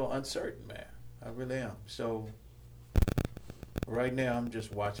 I'm still uncertain, man. I really am. So right now, I'm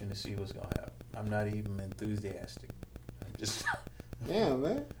just watching to see what's gonna happen. I'm not even enthusiastic. I'm just. Yeah,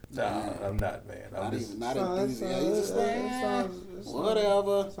 man. Nah, I'm not, man. I'm not enthusiastic.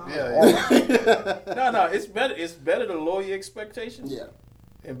 Whatever. Yeah. No. It's better to lower your expectations. Yeah.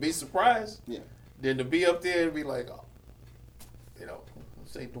 And be surprised. Yeah. Than to be up there and be like, oh,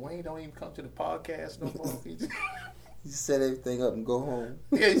 say Dwayne don't even come to the podcast no more. You set everything up and go home.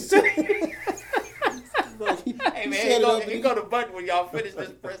 Yeah, you set. Hey man, he go to button when y'all finish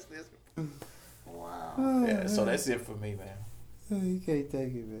this. Press this. Wow. Yeah. So that's it for me, man. You can't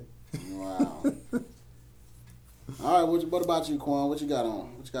take it, man. Wow. All right, what about you, Quan? What you got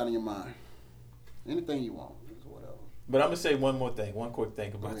on? What you got in your mind? Anything you want, whatever. But I'm gonna say one quick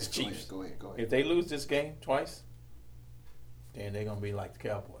thing about the Chiefs. Go ahead. If they lose this game twice, then they're gonna be like the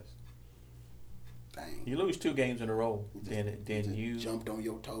Cowboys. Dang. You lose 2 games in a row, then you jumped on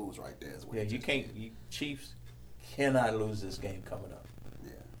your toes right there. Yeah, you can't. Chiefs cannot lose this game coming up.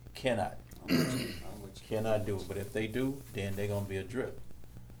 Yeah, cannot. Cannot do it. But if they do, then they're gonna be adrift.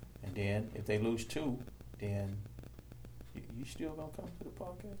 And then if they lose 2, then you still gonna come to the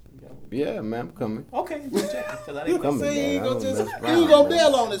podcast? Yeah, man, I'm coming. Okay, because I didn't coming. See, you gonna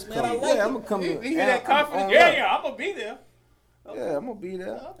bail on this, man. I like it. I'm gonna come. You hear that confidence? Yeah, I'm gonna be there. Okay. Yeah, I'm gonna be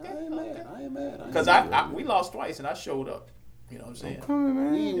there. Okay. I ain't mad. Because we lost twice and I showed up. You know what I'm saying? I'm coming,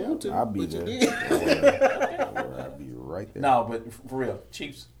 man. You didn't want to. I'll be there. I'll be right there. No, but for real,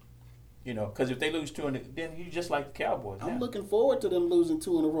 Chiefs. Because if they lose 2, then you just like the Cowboys. I'm looking forward to them losing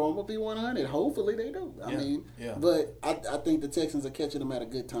 2 in a row. I'm gonna be 100. Hopefully they do. But I think the Texans are catching them at a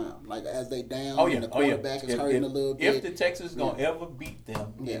good time. Like as they down, and the quarterback is hurting a little bit. If the Texans gonna ever beat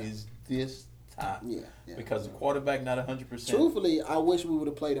them, it is this time. Yeah. Because the quarterback not 100%. Truthfully, I wish we would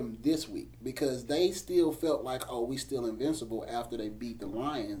have played them this week because they still felt like, we still invincible after they beat the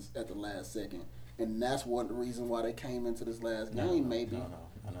Lions at the last second, and that's one reason why they came into this last game. Maybe. No.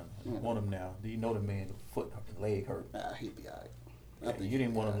 You want him now. Do you know the man, foot, leg hurt? He'd be all right. You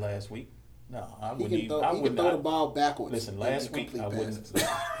didn't want him last week? No, I wouldn't even. He can throw the ball backwards. Listen, last week I wouldn't.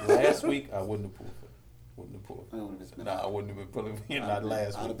 Last week I wouldn't have pulled it. I wouldn't have been pulling it. Not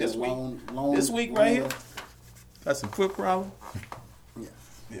last week. This week. This week right here. Got some foot problem.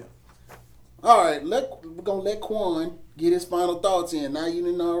 Yeah. All right, we're gonna let Quan get his final thoughts in. Now you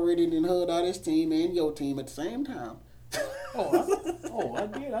already heard out his team and your team at the same time. I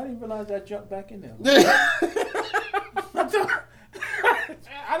did. I didn't realize I jumped back in there.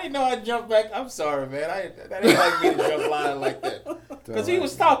 I didn't know I jumped back. I'm sorry, man. I didn't like me to jump line like that. Because he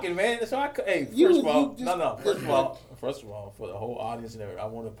was talking, man. So first of all, for the whole audience and everything, I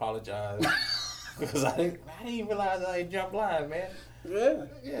want to apologize because I didn't realize I jumped line, man. Yeah.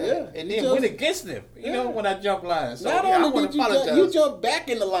 And then went against them, when I jumped line. So not only did you jump back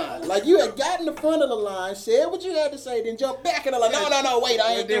in the line. Like you had got in the front of the line, said what you had to say, then jump back in the line. No, wait,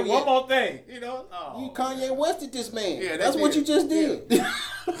 I ain't doing one more thing, You Kanye Wested this man. Yeah, that's what you just did. Yeah.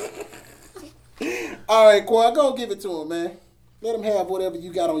 All right, Quan, go give it to him, man. Let him have whatever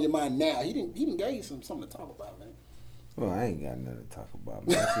you got on your mind now. He didn't give you something to talk about, man. Well, I ain't got nothing to talk about,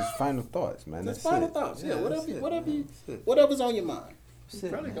 man. That's his final thoughts, man. That's final thoughts. Yeah, whatever's on your mind.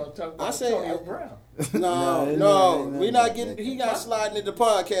 Probably gonna talk about Antonio Brown. No, we're not getting. He not sliding into the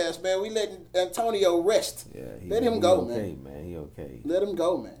podcast, man. We letting Antonio rest. Yeah, let him go, man. He okay. Let him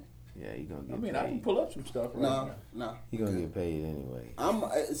go, man. Yeah, he gonna get paid. I can pull up some stuff right now. No. He gonna get paid anyway.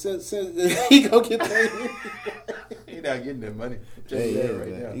 Since he gonna get paid. He not getting that money.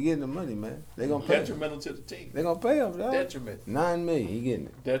 Now. He getting the money, man. They gonna pay detrimental to the team. They gonna pay him, dog. Detriment. $9 million. He getting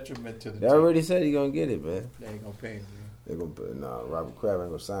it. Detriment to the they team. already said he gonna get it, man. They ain't gonna pay him. They gonna put Robert Kraft ain't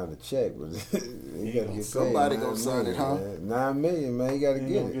gonna sign the check, but he gotta get somebody paid. Gonna sign it, huh? $9 million, man. He gotta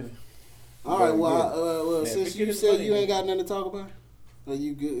get it. All right. Well, since you said you ain't got nothing to talk about, are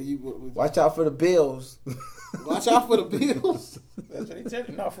you good? Watch out for the Bills. Watch out for the Bills. That's what he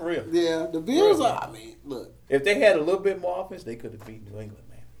said. Not for real. Yeah, the Bills are. I mean, look. If they had a little bit more offense, they could have beat New England,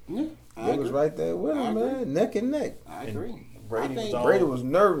 man. Yeah, They was right there with him, man. Neck and neck. I agree. Brady was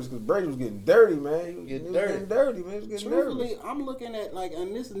nervous because Brady was getting dirty, man. He was getting dirty, man. He was getting Truthfully, nervous. I'm looking at, like,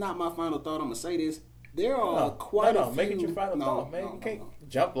 and this is not my final thought. I'm going to say this. There are quite a few. Make it your final thought, man. You can't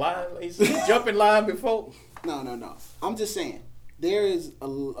jump line. He's jumping line before. No. I'm just saying. There is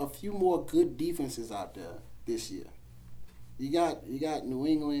a few more good defenses out there this year. You got New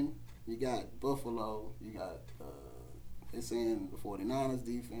England. You got Buffalo. You got they're saying the 49ers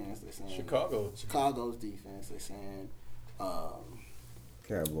defense. They're saying Chicago's defense. They're saying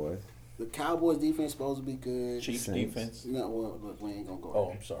Cowboys. The Cowboys defense supposed to be good. Chiefs defense. No, well, look, we ain't gonna go.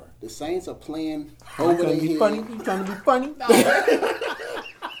 Oh, I'm sorry. The Saints are playing over their head. You trying to be funny?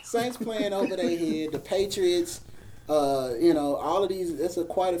 Saints playing over their head. The Patriots. All of these. There's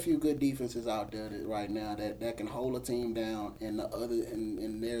quite a few good defenses out there right now that can hold a team down, and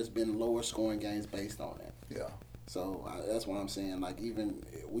and there's been lower scoring games based on that. Yeah. So that's what I'm saying. Like, even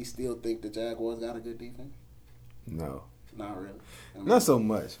we still think the Jaguars got a good defense. No. Not really. Not so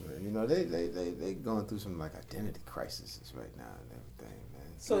much, man. You know, they going through some like identity crises right now and everything, man.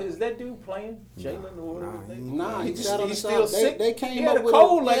 So is that dude playing? Jalen or whatever? Nah, he's sat on the still side. sick. They came he had up a with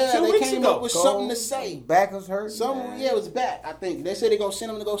cold like 2 weeks came ago. Up with something to say. Back was hurt. It was back. I think they said they're gonna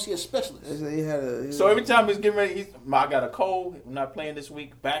send him to go see a specialist. So every time he's getting ready, I got a cold. I'm not playing this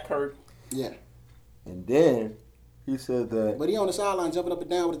week. Back hurt. Yeah. And then he said that. But he on the sideline jumping up and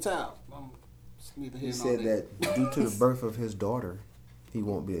down with a towel. He said that due to the birth of his daughter, he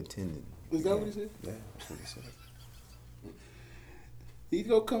won't be attending. Is that what he said? Yeah, that's what he said. He's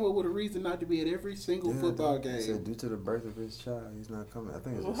gonna come up with a reason not to be at every single football game. He said due to the birth of his child, he's not coming. I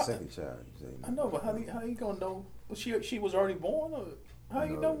think it's his second child. I know, but how you gonna know? She was already born, or how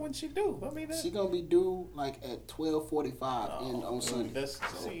you know when she due? I mean, she gonna be due like at 12:45 on Sunday. At some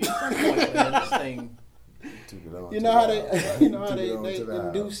point, man, this thing. You know how they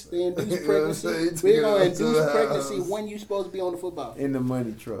induce pregnancy. We're gonna induce pregnancy when you supposed to be on the football in the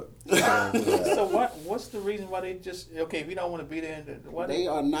money truck. So what's the reason why they just if you don't want to be there? They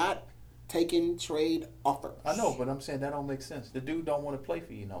are not taking trade offers. I know, but I'm saying that don't make sense. The dude don't want to play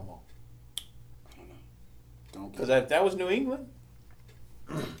for you no more. I don't know. Because if that was New England,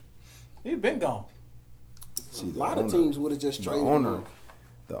 he'd been gone. A lot of teams would have just traded him.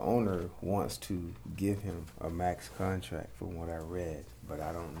 The owner wants to give him a max contract from what I read, but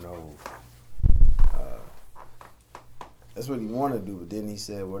I don't know. That's what he wanted to do, but then he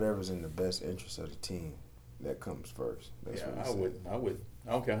said whatever's in the best interest of the team, that comes first. That's what he said. I wouldn't.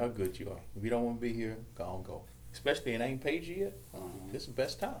 I don't care how good you are. If you don't want to be here, go. Especially it ain't paid you yet. This is the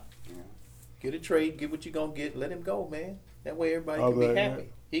best time. Yeah. Get a trade, get what you're going to get, let him go, man. That way everybody can be happy.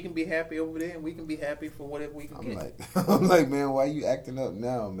 He can be happy over there, and we can be happy for whatever we can get. I'm like, man, why you acting up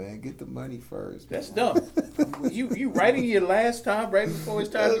now, man? Get the money first. That's dumb. you writing your last time right before it's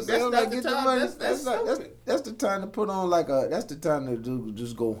time. That's not the time. That's the time to put on that's the time to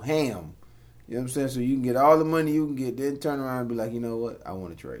just go ham. You know what I'm saying? So you can get all the money you can get, then turn around and be like, you know what? I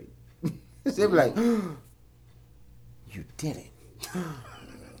want to trade. They'll be like, you did it.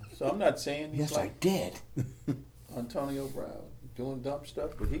 So I'm not saying he's I did. Antonio Brown doing dumb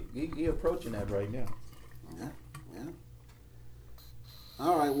stuff, but he approaching that right now. Yeah.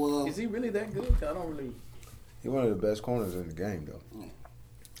 All right. Well, is he really that good? I don't really. He's one of the best corners in the game, though. Yeah.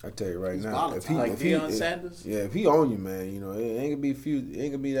 I tell you right now, if Deion Sanders. If he own you, man, you know it ain't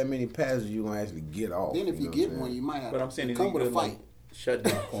gonna be that many passes you gonna actually get off. Then if you get one, you might have. But I'm saying, come with a fight. Shut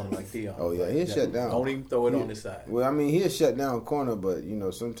down corner like Deion. Oh yeah, he'll shut down. Don't even throw it on the side. Well, I mean, he'll shut down corner, but you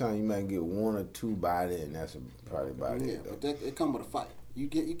know, sometimes you might get one or two by it, and that's probably about it. Yeah, but it come with a fight. You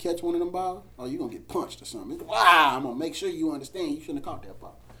catch one of them balls, or you gonna get punched or something. Wow, I'm gonna make sure you understand. You shouldn't have caught that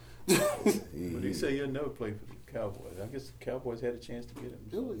ball. But he said he'll never play for the Cowboys. I guess the Cowboys had a chance to get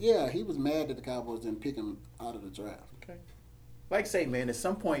him. He was mad that the Cowboys didn't pick him out of the draft. Okay, like I say, man, at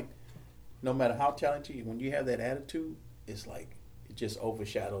some point, no matter how talented you, when you have that attitude, it's like. It just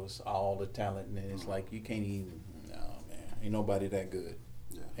overshadows all the talent, and it's like you can't even. No, man, ain't nobody that good.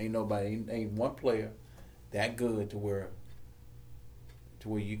 Yeah. Ain't one player that good to where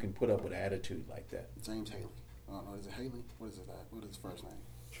you can put up with an attitude like that. James Haley. I don't know. Is it Haley? What is his first name?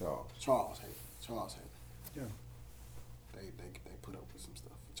 Charles. Charles Haley. Yeah. they put up with some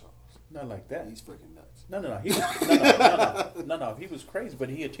stuff for Charles. Not like that. He's freaking nuts. No. He was crazy, but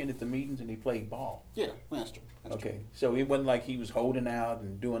he attended the meetings and he played ball. Yeah, that's true. That's true. So it wasn't like he was holding out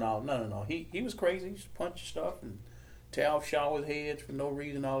and doing all. No. He was crazy. He used to punch stuff and tear off showers' heads for no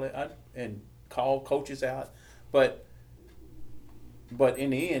reason. All that and call coaches out, but in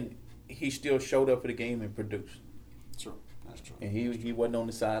the end, he still showed up for the game and produced. True. That's true. And he wasn't on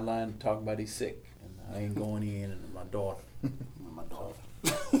the sideline talking about he's sick and I ain't going in and my daughter. My daughter.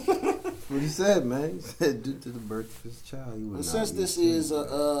 What he said, man. He said due to the birth of his child, he was. Since this is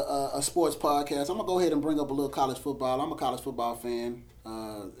a sports podcast, I'm gonna go ahead and bring up a little college football. I'm a college football fan,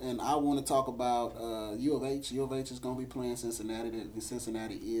 and I want to talk about U of H. U of H is gonna be playing Cincinnati.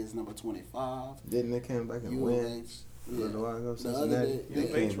 Cincinnati is number 25. Didn't they come back and U win? of H. Yeah.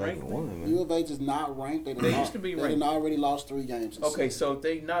 U of H is not ranked. They used to be ranked. They already lost 3 games. Okay, so if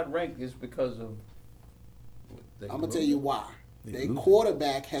they not ranked is because of. I'm gonna tell you why. Their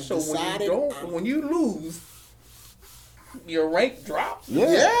quarterback has decided. When you lose, your rank drops.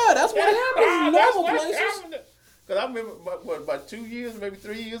 Yeah, that's what happens in normal places. Because I remember, about 2 years, maybe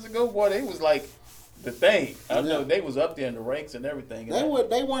 3 years ago, boy, they was like the thing. I know they was up there in the ranks and everything. They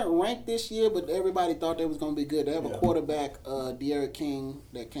weren't ranked this year, but everybody thought they was going to be good. They have a quarterback, De'Aaron King,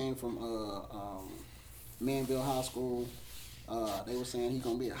 that came from Manville High School. They were saying he's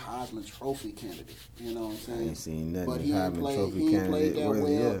going to be a Heisman Trophy candidate. You know what I'm saying? I ain't seen nothing. But he ain't played that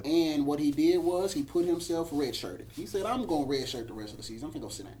well. And what he did was he put himself redshirted. He said, I'm going to redshirt the rest of the season. I'm going to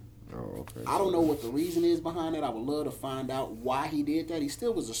go sit down. Oh, okay. I don't know what the reason is behind it. I would love to find out why he did that. He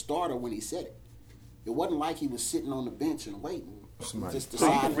still was a starter when he said it. It wasn't like he was sitting on the bench and waiting. So you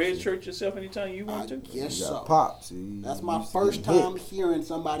can redshirt yourself anytime you want to? Yes, so. Pops. That's my first time hearing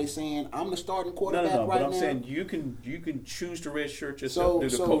somebody saying, I'm the starting quarterback right now. But I'm saying you can choose to redshirt yourself.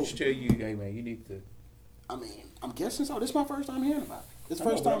 Did the coach tell you, hey, man, you need to? I mean, I'm guessing so. This is my first time hearing about it. It's the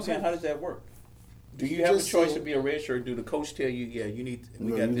first time. I'm saying, how does that work? Do you have a choice to be a red shirt? Do the coach tell you, yeah, you need?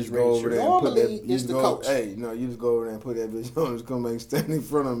 We got this red shirt. Normally, it's the coach. Hey, no, you just go over there and put that bitch on. Just come back and stand in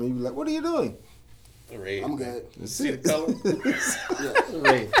front of me. You be like, what are you doing? The red. I'm good. See the color? Yeah, the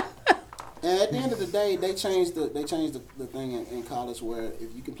red. And at the end of the day, they changed the thing in college where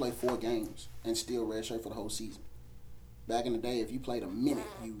if you can play 4 games and still red shirt for the whole season. Back in the day, if you played a minute,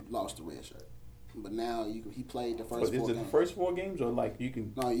 you lost the red shirt. But now he played the first 4 games. Is it the first 4 games or like you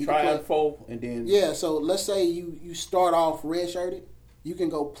can try out 4 and then? Yeah, so let's say you start off red shirted, you can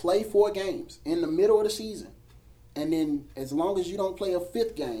go play 4 games in the middle of the season, and then as long as you don't play a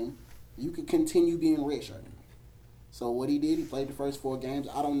 5th game, you can continue being red shirted. So what he did, he played the first 4 games.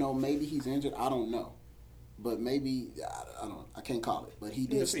 I don't know, maybe he's injured. I don't know, but maybe I can't call it. But he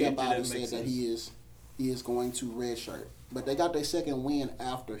did step out and said that he is going to red shirt. But they got their second win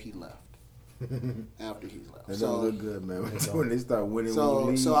after he left. After he left. That don't look good, man. When they start winning.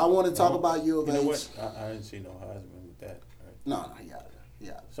 So I want to talk about U of H. You know what? I didn't see no Heisman with that. Right? No, he out of there.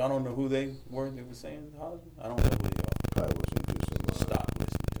 Yeah. So I don't know who they were. They were saying Heisman. I don't know who they are. Probably wasn't do some. Stop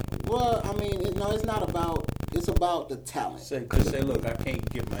listening. Well, I mean, it's not about. It's about the talent. Say, look, I can't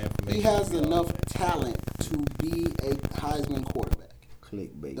get my information. He has enough talent to be a Heisman quarterback.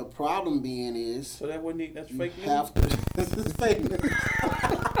 Clickbait. The problem being is. So that wouldn't. That's fake news. This is fake news.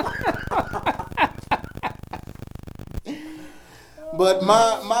 But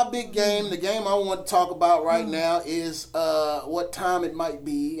my big game, the game I want to talk about right now is what time it might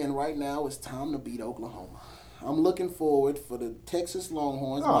be, and right now it's time to beat Oklahoma. I'm looking forward for the Texas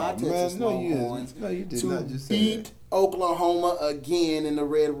Longhorns, Longhorns, to beat Oklahoma again in the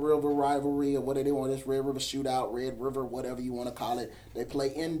Red River rivalry, or whatever they want, this Red River shootout, Red River, whatever you want to call it. They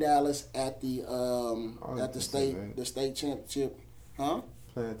play in Dallas at the state championship, huh?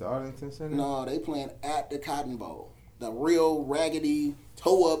 Playing at the Arlington Center? No, they playing at the Cotton Bowl. The real raggedy,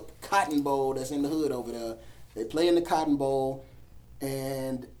 toe-up Cotton Bowl that's in the hood over there. They play in the Cotton Bowl,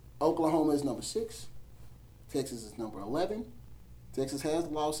 and Oklahoma is number 6. Texas is number 11. Texas has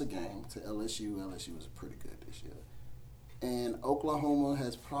lost a game to LSU. LSU is pretty good this year. And Oklahoma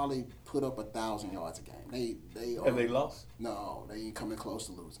has probably put up 1,000 yards a game. Have they lost? No, they ain't coming close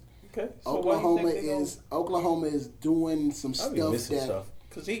to losing. Okay. So Oklahoma is doing some stuff that.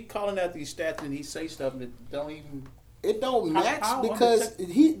 Because he calling out these stats and he say stuff that don't even. It don't match because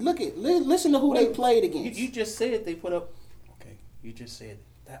listen to who they played against. You just said they put up. Okay, you just said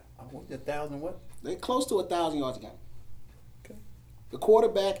that. I want 1,000 what? They're close to 1,000 yards a game. Okay. The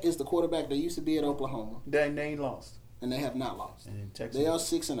quarterback is the quarterback that used to be at Oklahoma. They ain't lost. And they have not lost. And in Texas, they are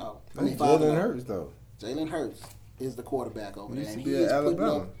 6-0. Jalen Hurts though. Jalen Hurts is the quarterback over there,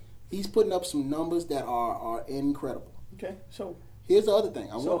 and he's putting up some numbers that are incredible. Okay, so here's the other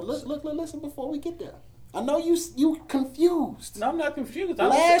thing. I want listen before we get there. I know you confused. No, I'm not confused.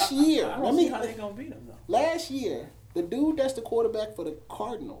 Last year, I don't see how they gonna beat them though. Last year, the dude that's the quarterback for the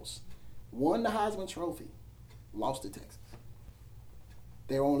Cardinals won the Heisman Trophy, lost to Texas.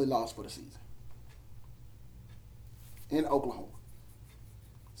 Their only loss for the season in Oklahoma.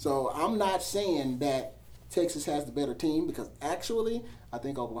 So I'm not saying that Texas has the better team because actually I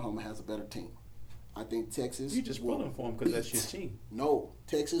think Oklahoma has a better team. I think Texas. You just pulling for them because that's your team. No,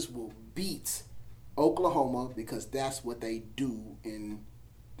 Texas will beat Oklahoma because that's what they do in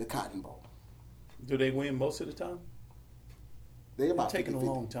the Cotton Bowl. Do they win most of the time? They're about taking 50-50. A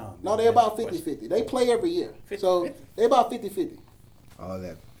long time. No, they're about 50-50. They play every year. 50-50. So they're about 50-50. All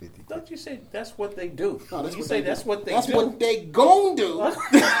that 50. Don't you say that's what they do? No, that's you what say they that's do. what they that's do. That's what they gon' do.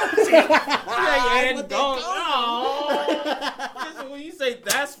 When you say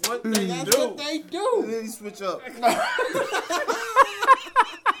that's what they do. That's what they do. Then you switch up.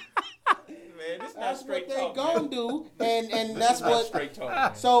 That's what they gonna do, and that's what. Straight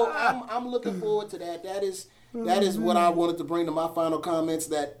talk, so I'm looking forward to that. That is what I wanted to bring to my final comments.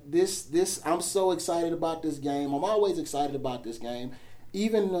 That this I'm so excited about this game. I'm always excited about this game,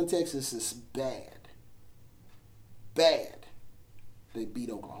 even when Texas is bad. They beat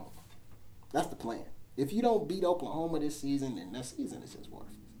Oklahoma. That's the plan. If you don't beat Oklahoma this season, then that season is just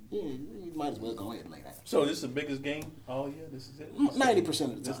worthless. You might as well go ahead and lay down. So this is the biggest game all year? This is it? 90% of the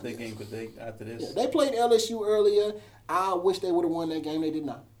time. This is their game because after this. Yeah, they played LSU earlier. I wish they would have won that game. They did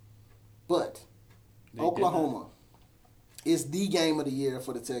not. But Oklahoma is the game of the year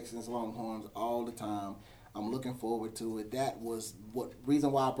for the Texans Longhorns all the time. I'm looking forward to it. That was what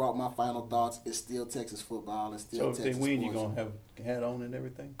reason why I brought my final thoughts. It's still Texas football. It's still Texas. So if they win, sports. you're going to have hat on and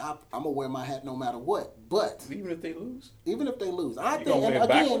everything? I'm going to wear my hat no matter what. But even if they lose? Even if they lose. I you think, going to wear it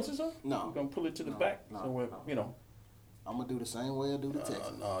backwards or something? No. You're going to pull it to the back? No, so you know. I'm going to do the same way I do the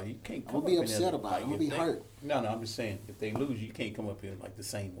Texans. No, you can't come I'm going to be upset about it. I'm going to be hurt. No, I'm just saying, if they lose, you can't come up here like the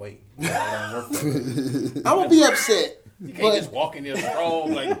same way. I'm going to be upset. You can't just walk in there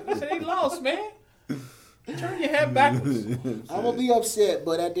strong like, they lost, man. Turn your head backwards. I'm going to be upset,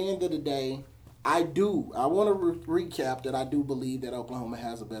 but at the end of the day, I want to recap that I do believe that Oklahoma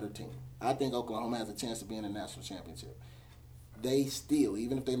has a better team. I think Oklahoma has a chance to be in the national championship. They still,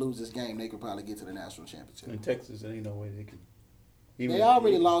 even if they lose this game, they could probably get to the national championship. In Texas, there ain't no way they can. They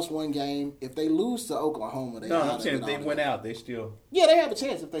already lost one game. If they lose to Oklahoma, I'm saying if they win out, they still. Yeah, they have a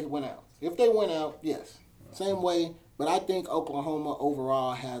chance if they win out. If they win out, yes. Same way. But I think Oklahoma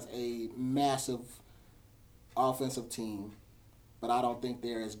overall has a massive offensive team, but I don't think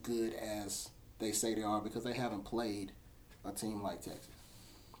they're as good as they say they are because they haven't played a team like Texas.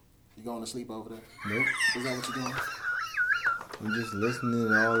 You going to sleep over there? Nope. Is that what you're doing? I'm just listening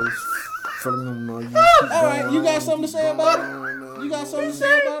to all this phenomenon. All right, you got something to say about it? You got something to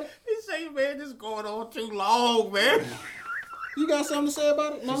say about it? He say, man, this is going on too long, man. You got something to say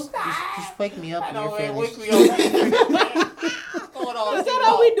about it? No? Just wake me up. I know, man. Wake me up. Is that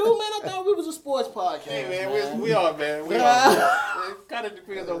how we do, man? I thought we was a sports podcast. Hey, man, we are, man. We are. It kind of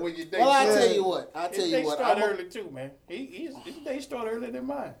depends on when your day starts. Well, I tell you what. His day start early, too, man. His day start earlier than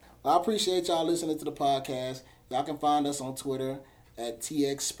mine. I appreciate y'all listening to the podcast. Y'all can find us on Twitter at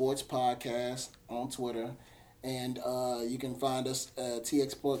TX Sports Podcast on Twitter. And you can find us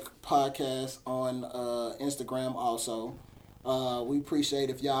TX Sports Podcast on Instagram also. We appreciate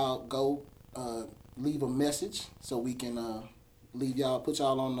if y'all go leave a message so we can put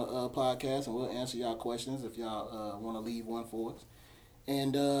y'all on the podcast, and we'll answer y'all questions if y'all want to leave one for us.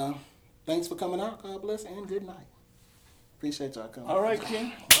 And thanks for coming out. God bless and good night. Appreciate y'all coming. All right,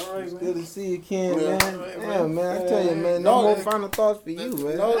 Ken. All right, man. Good to see you, Ken, man. Right, yeah, man. I tell you, man. No more final thoughts for you,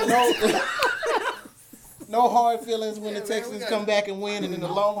 man. No hard feelings when the Texans come back and win, and then the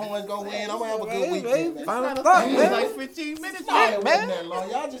Longhorns go win. I'm gonna have a good weekend. Man. Final thoughts, man. Like 15 minutes. Man, it wasn't that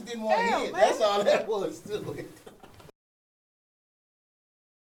long. Y'all just didn't want to hear it. That's all that was, too.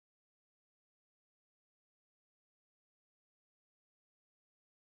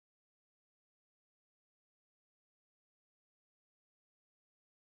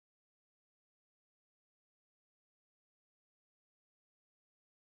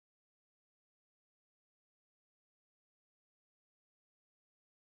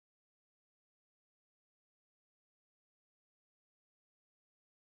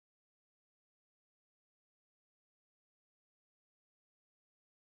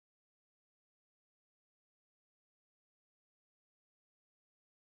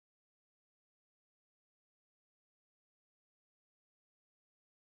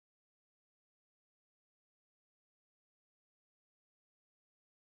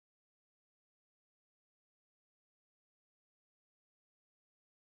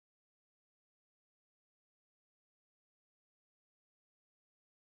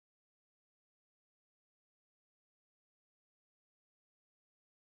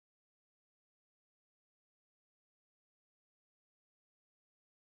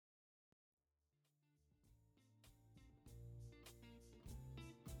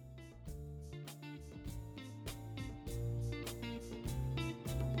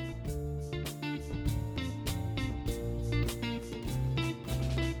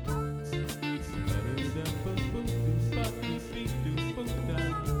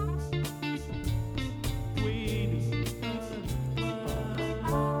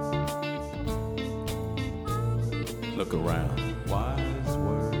 Look around. Wise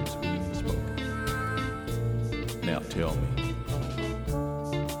words being spoken. Now tell me.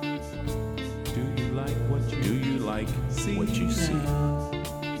 Do you like what you see?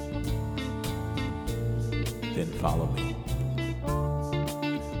 Then follow me.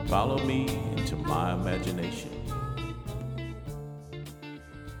 Follow me into my imagination.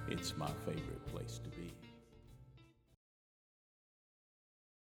 It's my favorite place to be.